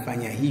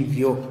zinafanya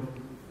hivyo.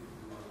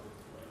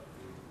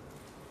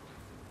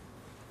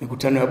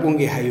 Mikutano ya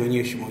bunge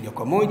haionyeshi moja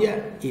kwa moja,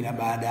 ila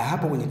baada ya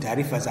hapo kwenye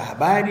taarifa za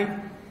habari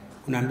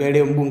unaambia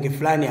leo mbunge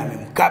fulani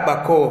amemkaba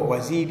koo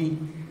waziri,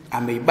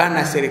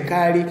 ameibana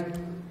serikali.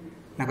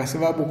 Na kwa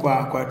sababu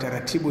kwa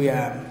taratibu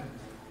ya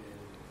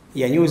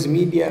news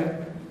media,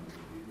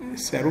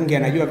 Sarungi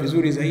anajua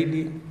vizuri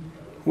zaidi,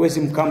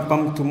 huwezi mkampa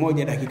mtu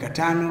mmoja dakika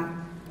 5,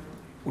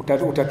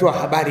 utatoa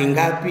habari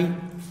ngapi,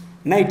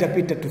 na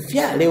itapita tu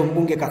fya. Leo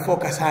mbunge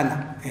kafoka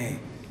sana.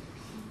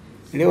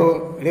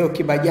 Leo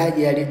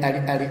kibajaji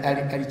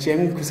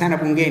alichemka sana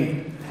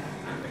bungeni.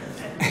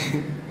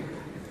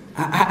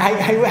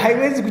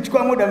 Haiwezi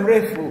kuchukua muda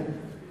mrefu.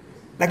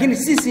 Lakini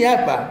sisi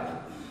hapa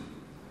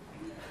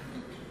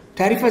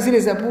taarifa zile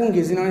za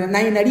bunge zinaona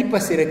na inalipa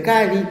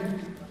serikali.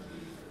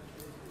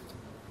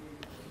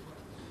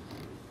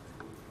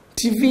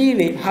 TV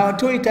ile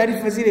hawatoi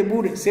taarifa zile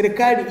bure,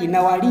 serikali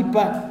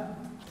inawalipa.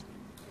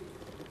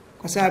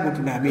 Kwa sababu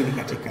tunaamini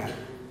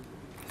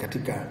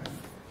katika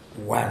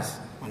uwazi.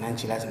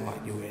 Wananchi lazima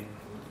wajue.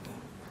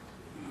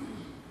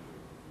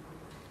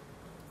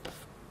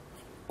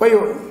 Kwa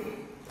hiyo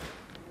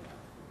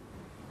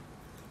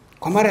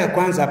kwa mara ya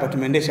kwanza hapa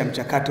tumeendesha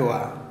mchakato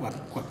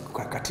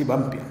wa katiba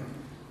mpya.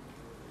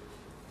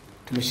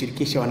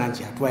 Tumeshirikisha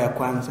wananchi hatua ya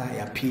kwanza,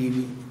 ya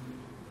pili.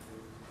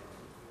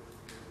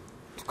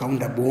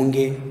 Tukaunda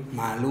bunge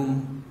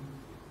maalum,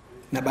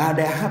 na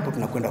baada ya hapo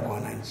tunakwenda kwa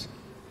wananchi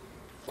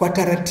kwa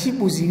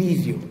taratibu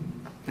zilivyo.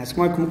 Na siku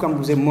moja kumbuka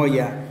mzee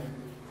mmoja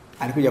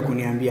alikuja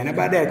kuniambia, na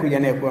baadaye alikuja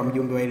naye kwa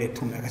mjumbe wa ile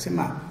tume,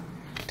 akasema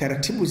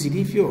taratibu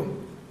zilivyo,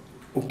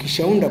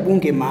 ukishaunda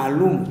bunge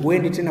maalum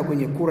uende tena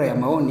kwenye kura ya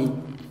maoni.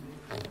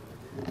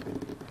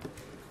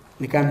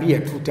 Nikamwambia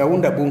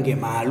tutaunda bunge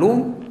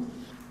maalum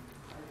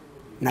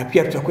na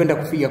pia tutakwenda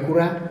kupiga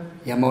kura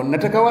ya maoni.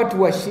 Nataka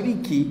watu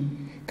washiriki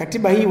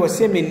katiba hii,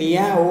 waseme ni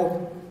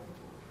yao,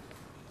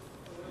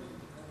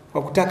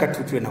 kwa kutaka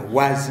tuwe na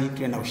uwazi,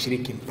 tuwe na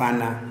ushiriki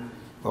mpana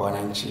wa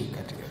wananchi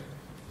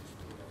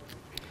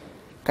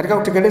katika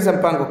kutekeleza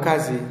mpango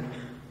kazi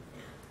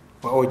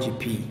wa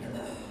OGP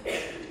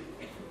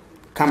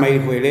kama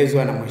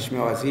ilivyoelezwa na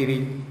Mheshimiwa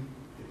Waziri.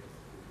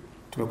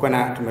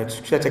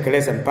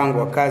 Tumeshatekeleza mpango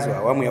wa kazi wa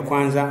awamu ya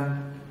kwanza,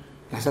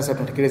 na sasa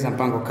tunatekeleza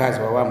mpango kazi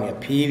wa awamu ya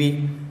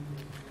pili.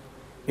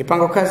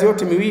 Mipango kazi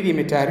yote miwili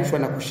imetayarishwa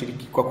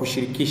kwa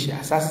kushirikisha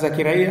asasi za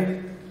kiraia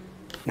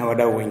na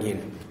wadau wengine.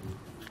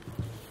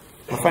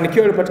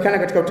 Mafanikio yaliyopatikana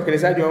katika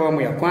utekelezaji wa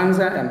awamu ya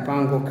kwanza ya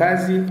mpango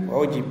kazi wa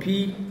OGP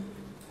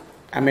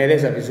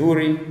ameeleza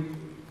vizuri.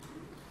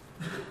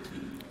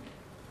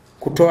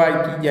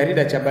 kutoa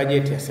jarida cha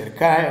bajeti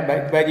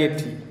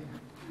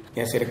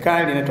ya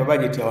serikali, inaitwa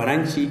bajeti ya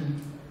wananchi.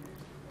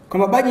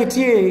 Kama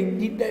bajeti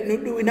ile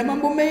ina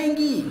mambo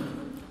mengi.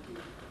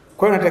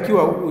 Kwa hiyo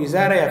natakiwa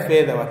Wizara ya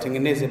Fedha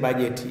watengeneze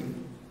bajeti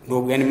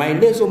ndogo, yani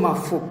maelezo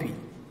mafupi,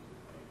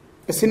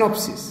 a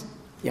synopsis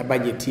ya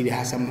bajeti ile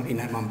hasa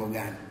ina mambo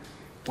gani.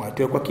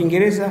 Watoe kwa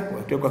Kiingereza,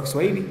 watoe kwa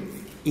Kiswahili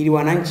ili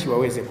wananchi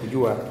waweze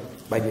kujua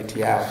bajeti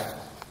yao.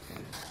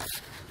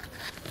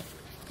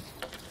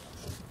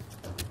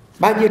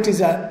 Bajeti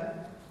za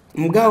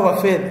mgao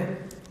wa fedha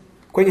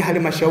kwenye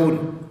halmashauri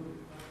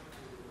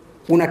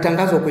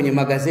unatangazwa kwenye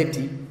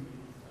magazeti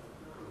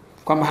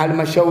kwamba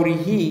halmashauri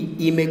hii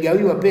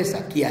imegawiwa pesa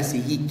kiasi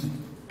hiki.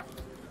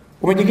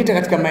 Umejikita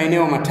katika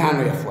maeneo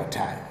matano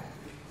yafuatayo.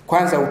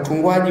 Kwanza,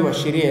 utungwaji wa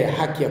sheria ya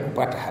haki ya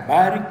kupata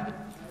habari,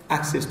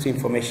 Access to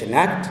Information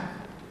Act,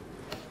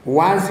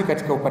 wazi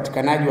katika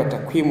upatikanaji wa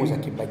takwimu za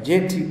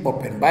kibajeti,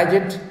 Open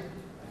Budget,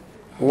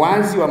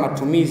 wazi wa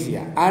matumizi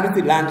ya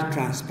ardhi, Land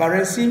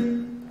Transparency,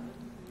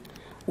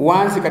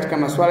 wazi katika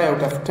masuala ya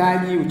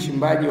utafutaji,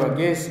 uchimbaji wa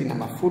gesi na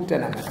mafuta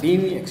na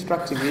madini,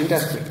 Extractive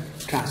Industry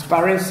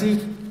Transparency,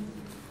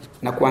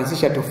 na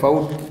kuanzisha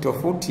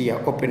tofauti ya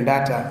open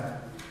data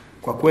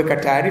kwa kuweka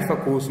taarifa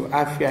kuhusu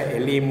afya,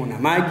 elimu na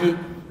maji,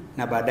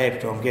 na baadaye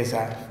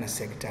tutaongeza na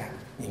sekta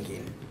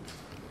nyingine.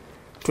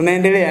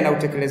 Tunaendelea na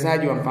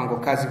utekelezaji wa mpango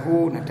kazi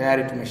huu na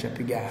tayari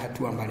tumeshapiga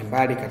hatua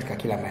mbalimbali katika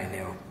kila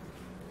maeneo.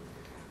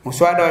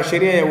 Mswada wa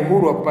sheria ya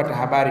uhuru wa kupata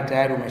habari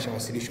tayari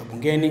umeshawasilishwa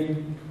bungeni,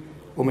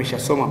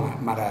 umeshasoma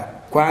mara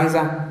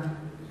kwanza.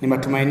 Ni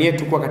matumaini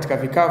yetu kuwa katika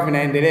vikao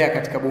vinaendelea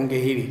katika bunge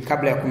hili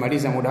kabla ya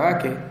kumaliza muda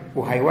wake,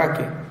 uhai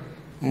wake,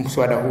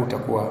 mswada huu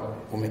utakuwa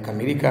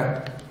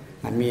umekamilika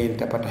na mimi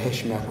nitapata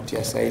heshima ya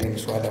kutia saini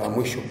mswada wa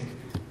mwisho.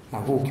 Na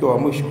huu ukiwa wa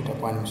mwisho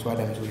utakuwa ni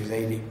mswada mzuri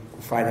zaidi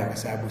kufanya, kwa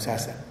sababu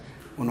sasa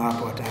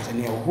unawapa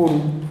Watanzania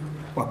uhuru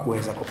wa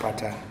kuweza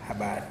kupata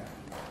habari.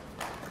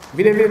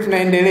 Vile vile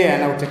tunaendelea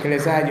na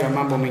utekelezaji wa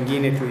mambo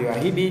mengine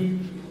tuliyoahidi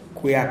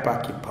kuyapa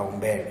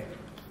kipaumbele.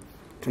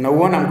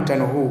 Tunauona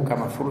mkutano huu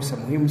kama fursa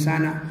muhimu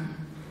sana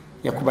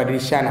ya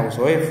kubadilishana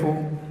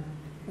uzoefu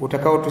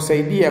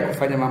utakaotusaidia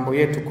kufanya mambo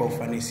yetu kwa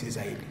ufanisi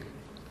zaidi.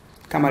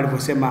 Kama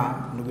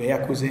alivyosema ndugu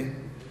Yakuze,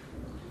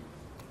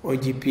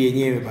 OGP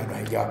yenyewe bado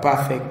haijawa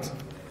perfect.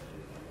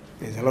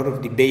 There's a lot of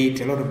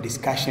debate, a lot of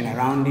discussion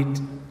around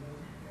it.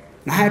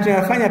 Na haya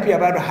tunayofanya pia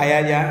bado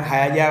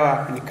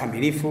hayajawa ni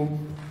kamilifu.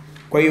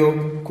 Kwa hiyo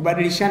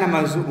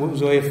kubadilishana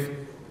uzoefu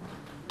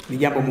ni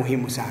jambo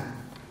muhimu sana,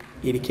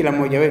 ili kila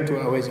mmoja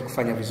wetu aweze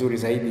kufanya vizuri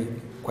zaidi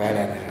kwa yale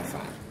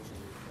anayofanya.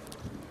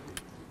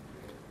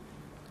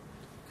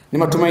 Ni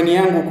matumaini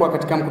yangu kuwa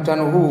katika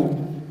mkutano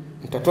huu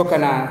mtatoka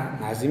na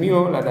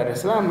azimio la Dar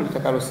es Salaam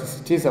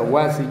litakalosisitiza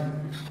uwazi,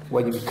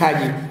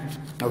 uwajibikaji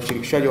na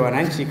ushirikishwaji wa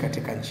wananchi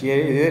katika nchi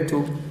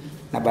yetu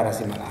na bara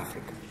zima la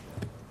Afrika.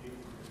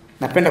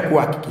 Napenda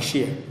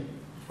kuhakikishia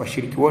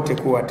washiriki wote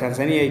kuwa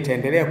Tanzania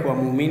itaendelea kuwa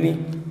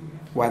muumini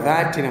wa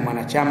dhati na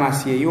mwanachama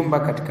asiyeyumba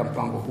katika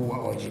mpango huu wa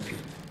OGP.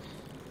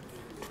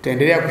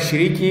 Tutaendelea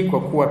kushiriki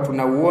kwa kuwa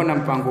tunauona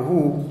mpango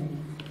huu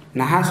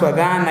na haswa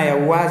dhana ya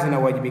uwazi na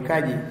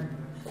uwajibikaji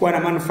kuwa na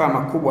manufaa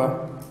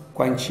makubwa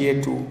kwa nchi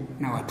yetu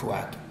na watu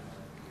wake.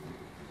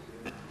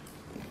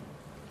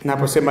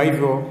 Naposema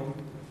hivyo,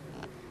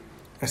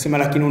 nasema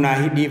lakini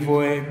unaahidi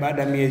hivyo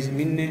baada ya miezi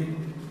 4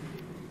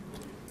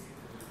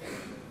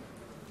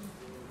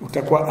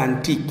 utakuwa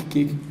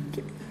antique.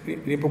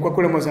 Nilipokuwa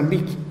kule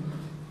Mozambiki,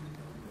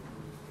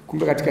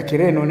 kumbe katika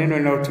Kireno neno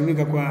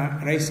linalotumika kwa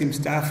rais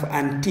mstaafu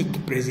antique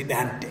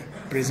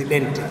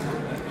presidente.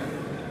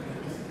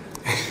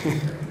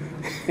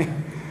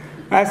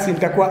 Basi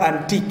nitakuwa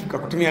antique kwa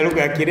kutumia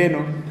lugha ya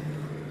Kireno.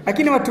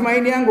 Lakini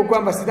matumaini yangu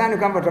kwamba sidhani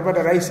kwamba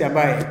tutapata rais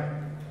ambaye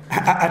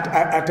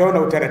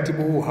ataona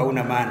utaratibu huu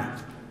hauna maana.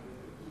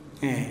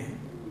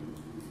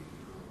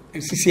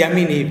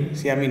 Siamini hivi.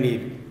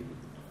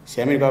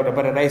 Siamini kwamba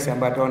tutapata rais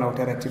ambaye ataona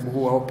utaratibu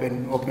huu wa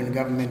open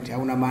government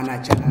hauna maana,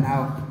 achana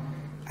nao.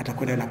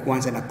 Atakwenda na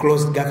kuanza na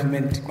closed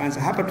government.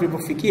 Kwanza hapa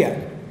tulipofikia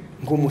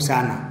ngumu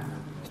sana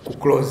ku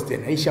close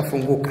tena.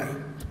 Ishafunguka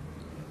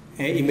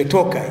hii.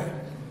 Imetoka hii.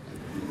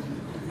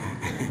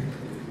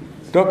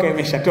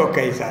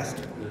 Imeshatoka hii sasa.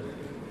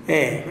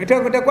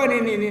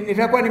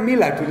 Itakuwa ni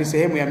mila tu, ni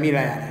sehemu ya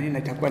mila yani.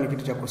 Itakuwa ni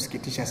kitu cha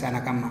kusikitisha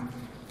sana kama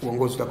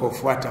uongozi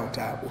utakaofuata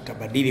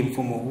utabadili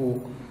mfumo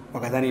huu,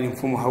 wakadhani ni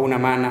mfumo hauna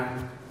maana,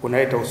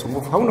 unaleta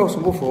usumbufu. Hauna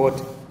usumbufu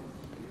wote.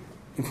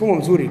 Mfumo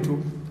mzuri tu.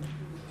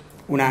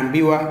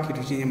 Unaambiwa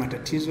kitu chenye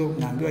matatizo,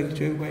 unaambiwa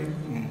kitu hivyo.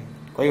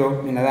 Kwa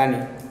hiyo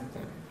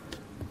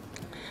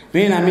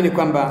mimi naamini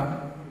kwamba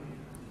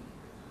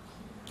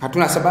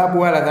hatuna sababu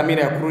wala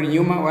dhamira ya kurudi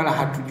nyuma, wala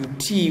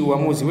hatujutii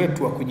uamuzi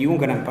wetu wa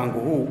kujiunga na mpango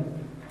huu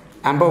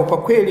ambao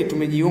kwa kweli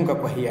tumejiunga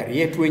kwa hiari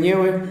yetu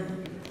wenyewe.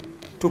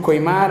 Tuko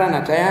imara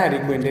na tayari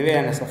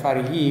kuendelea na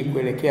safari hii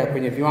kuelekea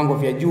kwenye viwango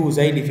vya juu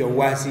zaidi vya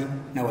uwazi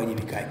na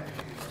uwajibikaji.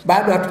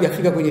 Bado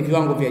hatujafika kwenye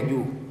viwango vya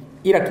juu,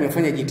 ila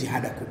tumefanya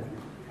jitihada kubwa.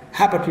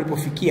 Hapa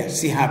tulipofikia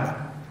si haba.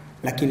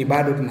 lakini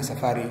bado tuna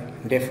safari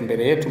ndefu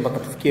mbele yetu mpaka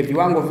tufikie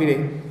viwango vile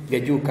vya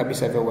juu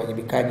kabisa vya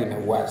uwajibikaji na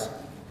uwazi.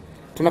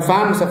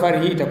 Tunafahamu safari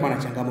hii itakuwa na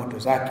changamoto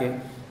zake,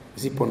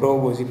 zipo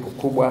ndogo, zipo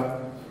kubwa,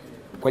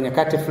 kwa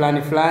nyakati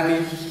fulani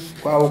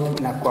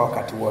kwa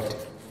wakati wote.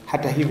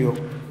 Hata hivyo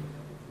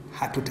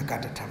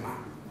hatutakata tamaa.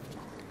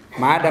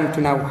 Maadamu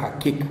tuna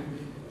uhakika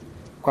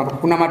kwamba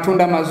kuna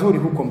matunda mazuri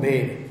huko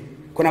mbele,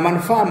 kuna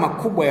manufaa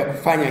makubwa ya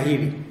kufanya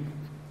hili,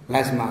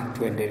 lazima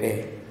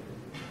tuendelee.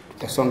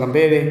 Tutasonga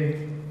mbele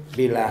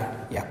bila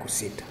ya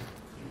kusita.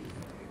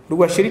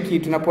 Ndugu washiriki,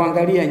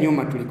 tunapoangalia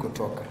nyuma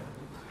tulikotoka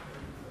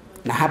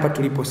na hapa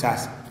tulipo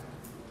sasa,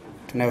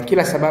 tunayo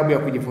kila sababu ya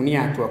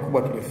kujivunia hatua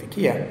kubwa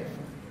tuliyofikia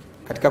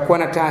katika kuwa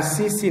na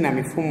taasisi na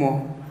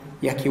mifumo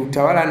ya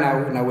kiutawala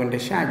na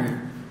uendeshaji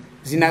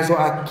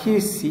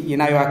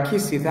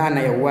inayoakisi dhana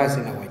ya uwazi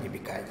na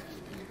uwajibikaji,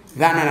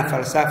 dhana na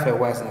falsafa ya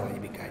uwazi na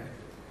uwajibikaji.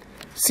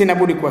 Sina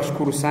budi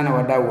kuwashukuru sana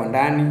wadau wa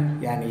ndani,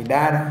 yani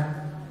idara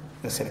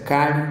za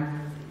serikali,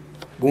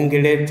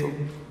 bunge letu,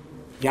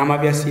 vyama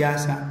vya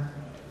siasa,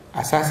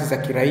 asasi za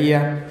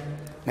kiraia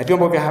na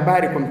vyombo vya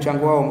habari kwa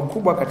mchango wao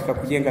mkubwa katika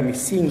kujenga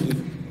misingi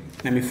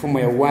na mifumo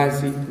ya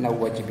uwazi na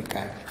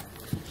uwajibikaji.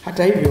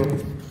 Hata hivyo,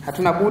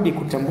 hatuna budi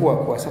kutambua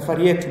kuwa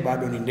safari yetu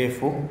bado ni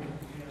ndefu,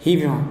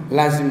 hivyo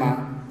lazima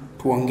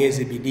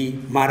tuongeze bidii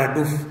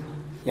maradufu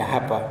ya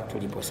hapa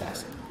tulipo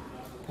sasa.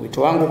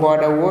 Wito wangu kwa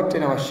wadau wote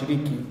na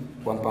washiriki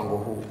wa mpango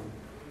huu,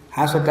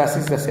 hasa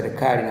taasisi za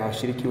serikali na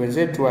washiriki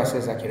wenzetu wa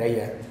asasi za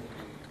kiraia,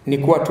 ni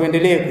kuwa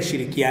tuendelee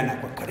kushirikiana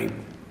kwa karibu.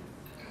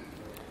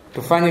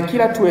 Tufanye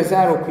kila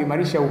tuwezalo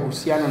kuimarisha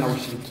uhusiano na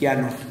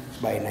ushirikiano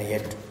baina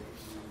yetu.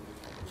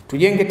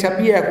 Tujenge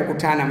tabia ya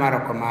kukutana mara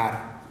kwa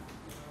mara,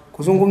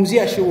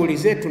 kuzungumzia shughuli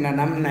zetu na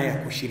namna ya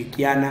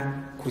kushirikiana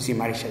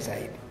kuzimarisha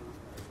zaidi.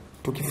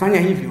 Tukifanya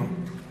hivyo,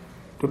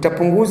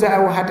 tutapunguza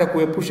au hata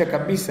kuepusha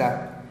kabisa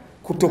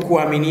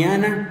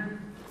kutokuaminiana,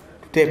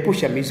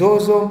 tutaepusha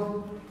mizozo,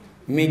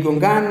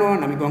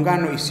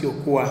 migongano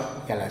isiyokuwa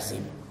ya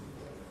lazima.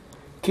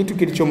 Kitu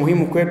kilicho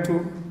muhimu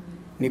kwetu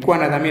ni kuwa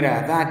na dhamira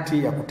ya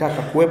dhati ya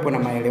kutaka kuwepo na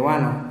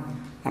maelewano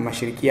na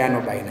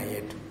mashirikiano baina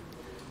yetu.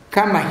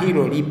 Kama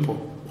hilo lipo,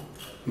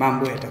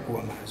 mambo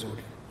yatakuwa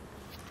mazuri.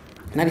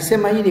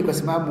 Nalisema hili kwa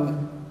sababu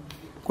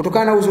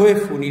kutokana na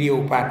uzoefu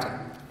nilioupata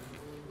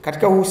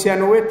katika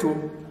uhusiano wetu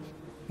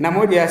na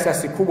moja ya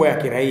asasi kubwa ya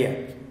kiraia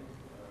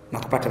na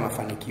kupata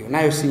mafanikio,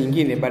 nayo si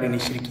nyingine bali ni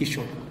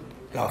shirikisho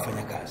la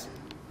wafanyakazi,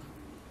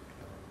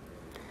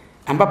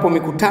 ambapo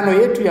mikutano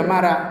yetu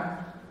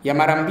ya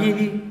mara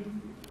mbili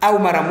au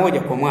mara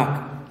moja kwa mwaka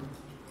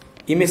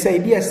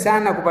imesaidia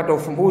sana kupata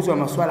ufumbuzi wa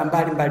masuala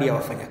mbalimbali ya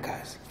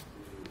wafanyakazi.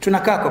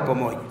 Tunakaa kwa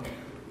pamoja,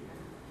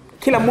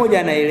 kila mmoja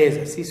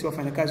anaeleza, sisi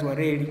wafanyakazi wa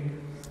reli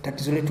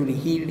tatizo letu ni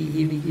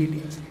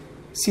hili,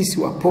 sisi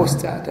wa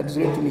posta tatizo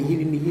letu ni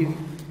hili,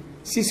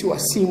 sisi wa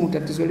simu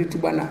tatizo letu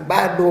bwana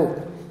bado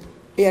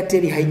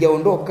Airtel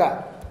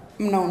haijaondoka,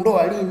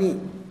 mnaondoa lini?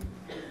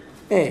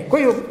 Kwa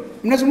hiyo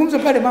mnazungumza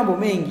pale mambo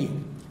mengi,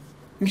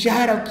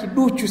 mshahara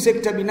kiduchu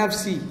sekta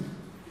binafsi.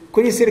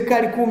 Kwenye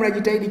serikali kuu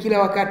mnajitahidi kila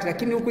wakati,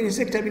 lakini huko kwenye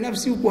sekta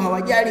binafsi huko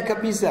hawajali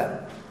kabisa.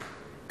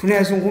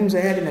 Tunayazungumza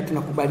yale na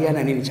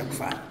tunakubaliana nini cha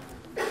kufanya.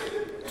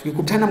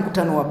 Tukikutana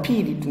mkutano wa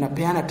pili,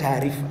 tunapeana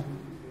taarifa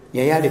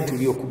ya yale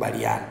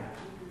tuliyokubaliana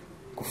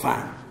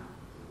kufanya.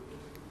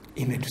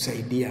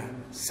 Imetusaidia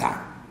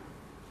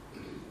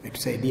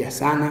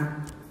sana.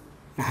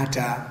 Na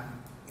hata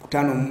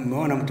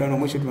mkutano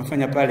mwisho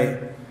tumefanya pale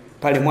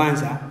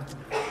Mwanza,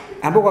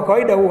 ambapo kwa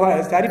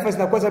kawaida taarifa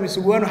zinakuwa za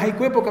misuguano,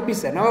 haikuwepo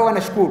kabisa, na wao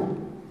wanashukuru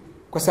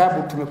kwa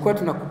sababu tumekuwa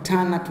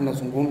tunakutana,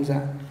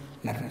 tunazungumza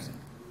na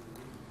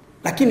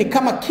lakini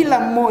kama kila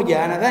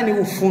mmoja anadhani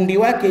ufundi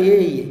wake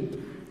yeye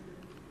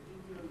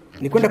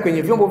ni kwenda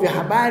kwenye vyombo vya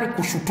habari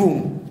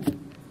kushutumu,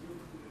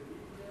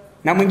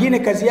 na mwingine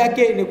kazi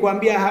yake ni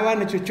kuambia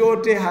hawana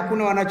chochote,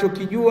 hakuna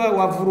wanachokijua,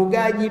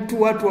 wavurugaji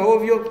tu, watu wa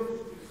ovyo,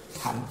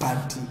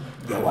 hampati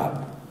jawabu.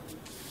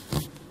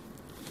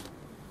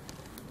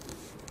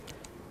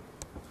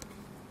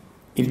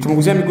 Ili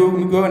tumunguzia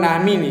migogoro,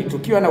 naamini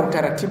tukiwa na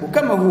utaratibu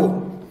kama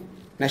huo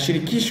na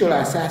shirikisho la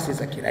asasi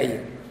za kiraia,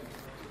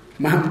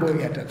 mambo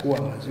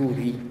yatakuwa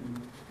mazuri.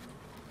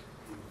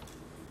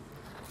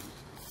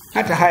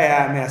 Hata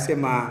haya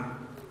ameyasema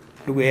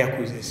ndugu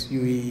Yakuze,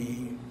 sijui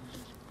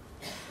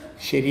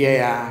sheria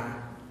ya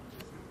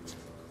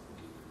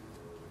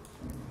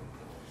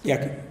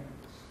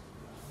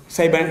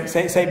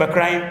cyber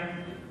crime,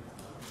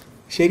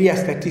 sheria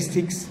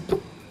statistics,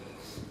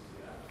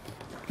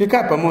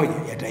 kikaa pamoja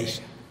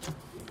yataisha.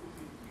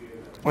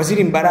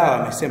 Waziri Mbarawa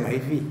amesema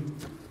hivi,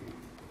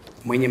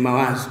 mwenye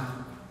mawazo,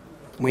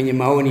 mwenye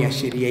maoni ya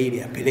sheria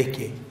ile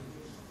apeleke.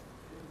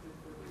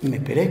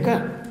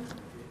 Mmepeleka?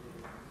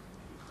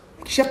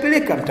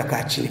 Kishapeleka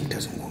mtakaa chini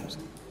mtazungumza.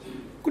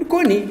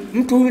 Kulikoni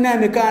mtu huyu naye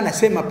amekaa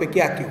anasema peke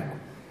yake huko,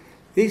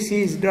 this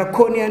is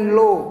draconian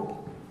law,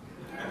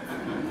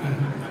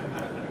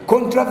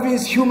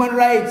 contravenes human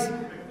rights,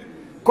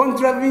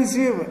 contravenes.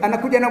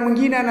 Anakuja na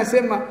mwingine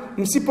anasema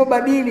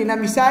msipobadili na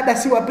misaada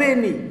si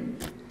wapeni.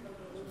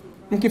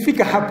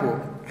 Mkifika hapo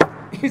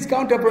It's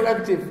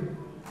counterproductive.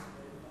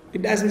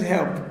 It doesn't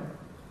help.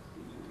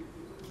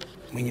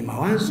 Mwenye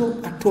mawazo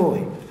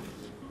atoe.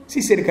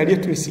 Si serikali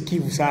yetu ni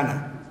sikivu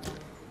sana.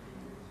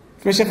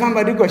 Tumeshafanya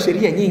mabadiliko ya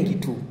sheria nyingi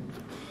tu.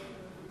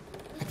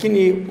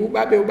 Lakini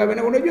ubabe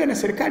na unajua na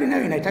serikali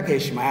nayo inaitaka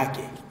heshima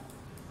yake.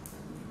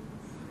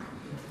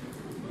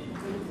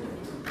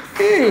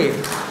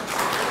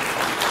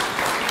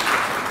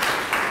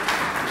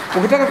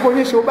 Ukitaka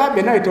kuonyesha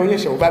ubabe nayo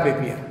itaonyesha ubabe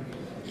pia.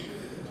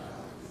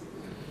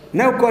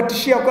 Na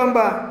ukawatishia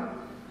kwamba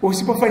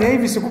usipofanya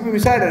hivi sikupi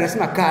misaada,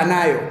 nasema kaa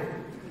nayo.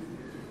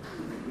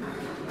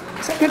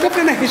 Sasa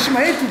tunataka na heshima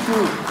yetu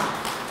tu.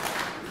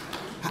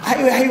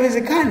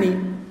 Haiwezekani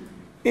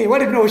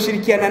wale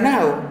tunaoshirikiana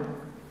nao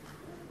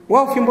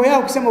wao fimbo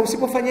yao kusema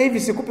usipofanya hivi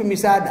sikupi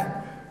misaada.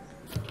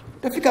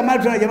 Tafika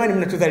mahali tuna jamani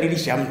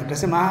mnatudhalilisha mno.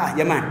 Tutasema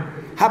jamani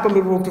hapa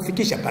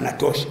mlipotufikisha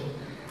panatosha.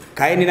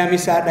 Kaeni na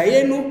misaada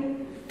yenu,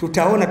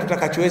 tutaona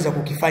tutakachoweza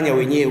kukifanya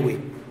wenyewe.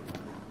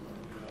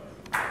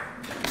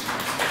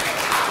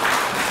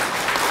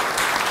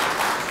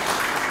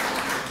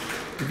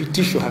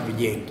 Vitisho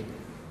havijengi.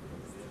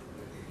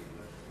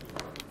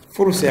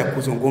 Fursa ya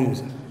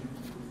kuzungumza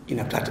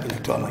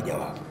inatoa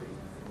majawabu.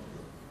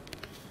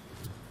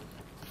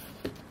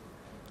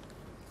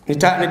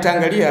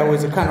 Nitaangalia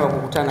uwezekano wa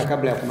kukutana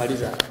kabla ya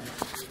kumaliza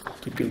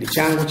kipindi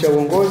changu cha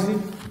uongozi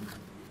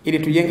ili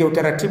tujenge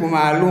utaratibu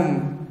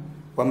maalum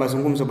wa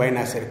mazungumzo baina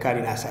ya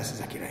serikali na asasi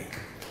za kiraia.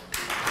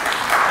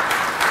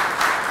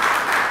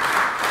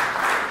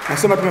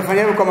 Nasema tumefanya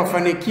hivyo kwa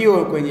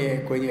mafanikio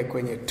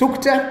kwenye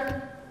tukta.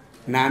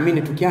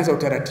 Naamini tukianza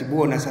utaratibu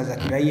huo na asasi za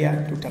kiraia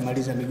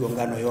tutamaliza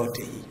migongano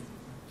yote hii.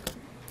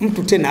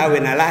 Mtu tena awe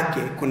na lake,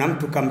 kuna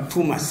mtu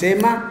kamtuma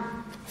sema,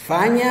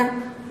 fanya.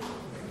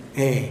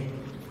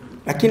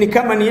 Lakini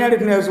kama ni yale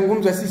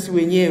tunayozungumza sisi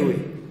wenyewe,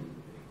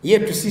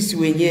 yetu sisi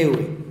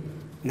wenyewe,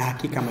 na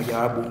hakika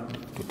majawabu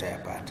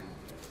tutayapata.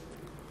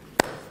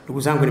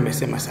 Ndugu zangu,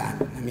 nimesema sana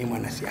na mimi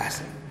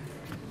mwanasiasa.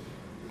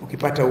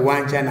 Ukipata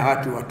uwanja na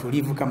watu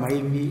watulivu kama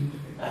hivi,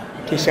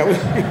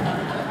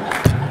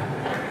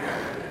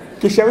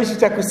 kishawishi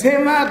cha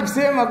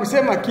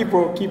kusema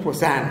kipo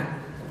sana.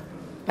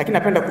 Lakini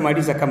napenda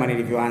kumaliza kama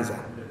nilivyoanza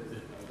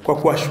kwa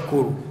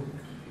kuwashukuru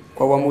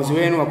kwa uamuzi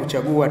wenu wa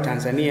kuchagua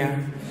Tanzania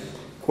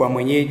kuwa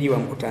mwenyeji wa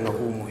mkutano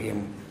huu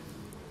muhimu.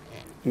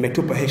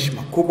 Imetupa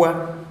heshima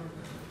kubwa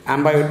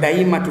ambayo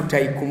daima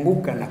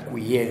tutaikumbuka na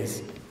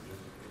kuienzi.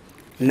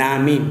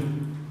 Naamini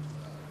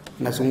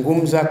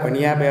nazungumza kwa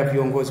niaba ya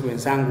viongozi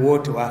wenzangu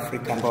wote wa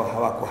Afrika ambao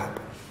hawako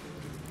hapa.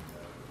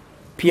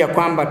 Pia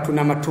kwamba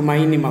tuna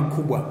matumaini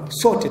makubwa,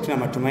 sote tuna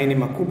matumaini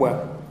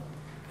makubwa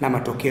na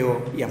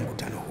matokeo ya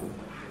mkutano huu.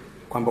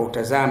 Kwamba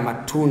utazaa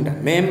matunda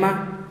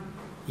mema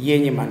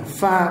yenye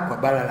manufaa kwa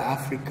bara la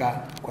Afrika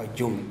kwa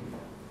jumla.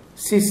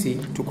 Sisi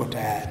tuko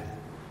tayari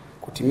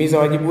kutimiza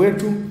wajibu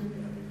wetu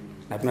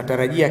na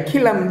tunatarajia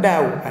kila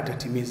mdau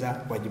atatimiza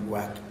wajibu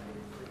wake.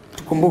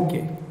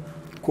 Tukumbuke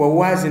kuwa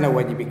uwazi na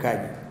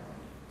uwajibikaji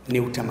ni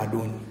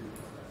utamaduni.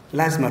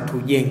 Lazima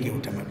tujenge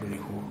utamaduni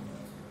huo.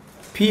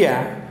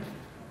 Pia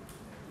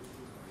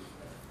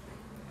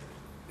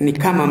ni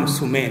kama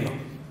msumeno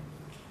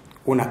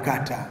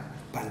unakata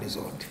pande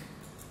zote.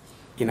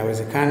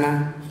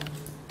 Inawezekana,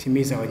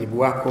 timiza wajibu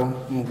wako.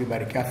 Mungu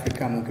ibariki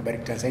Afrika, Mungu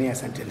ibariki Tanzania.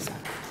 Asante sana.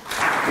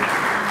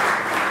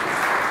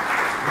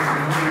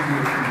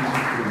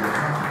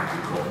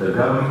 The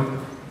government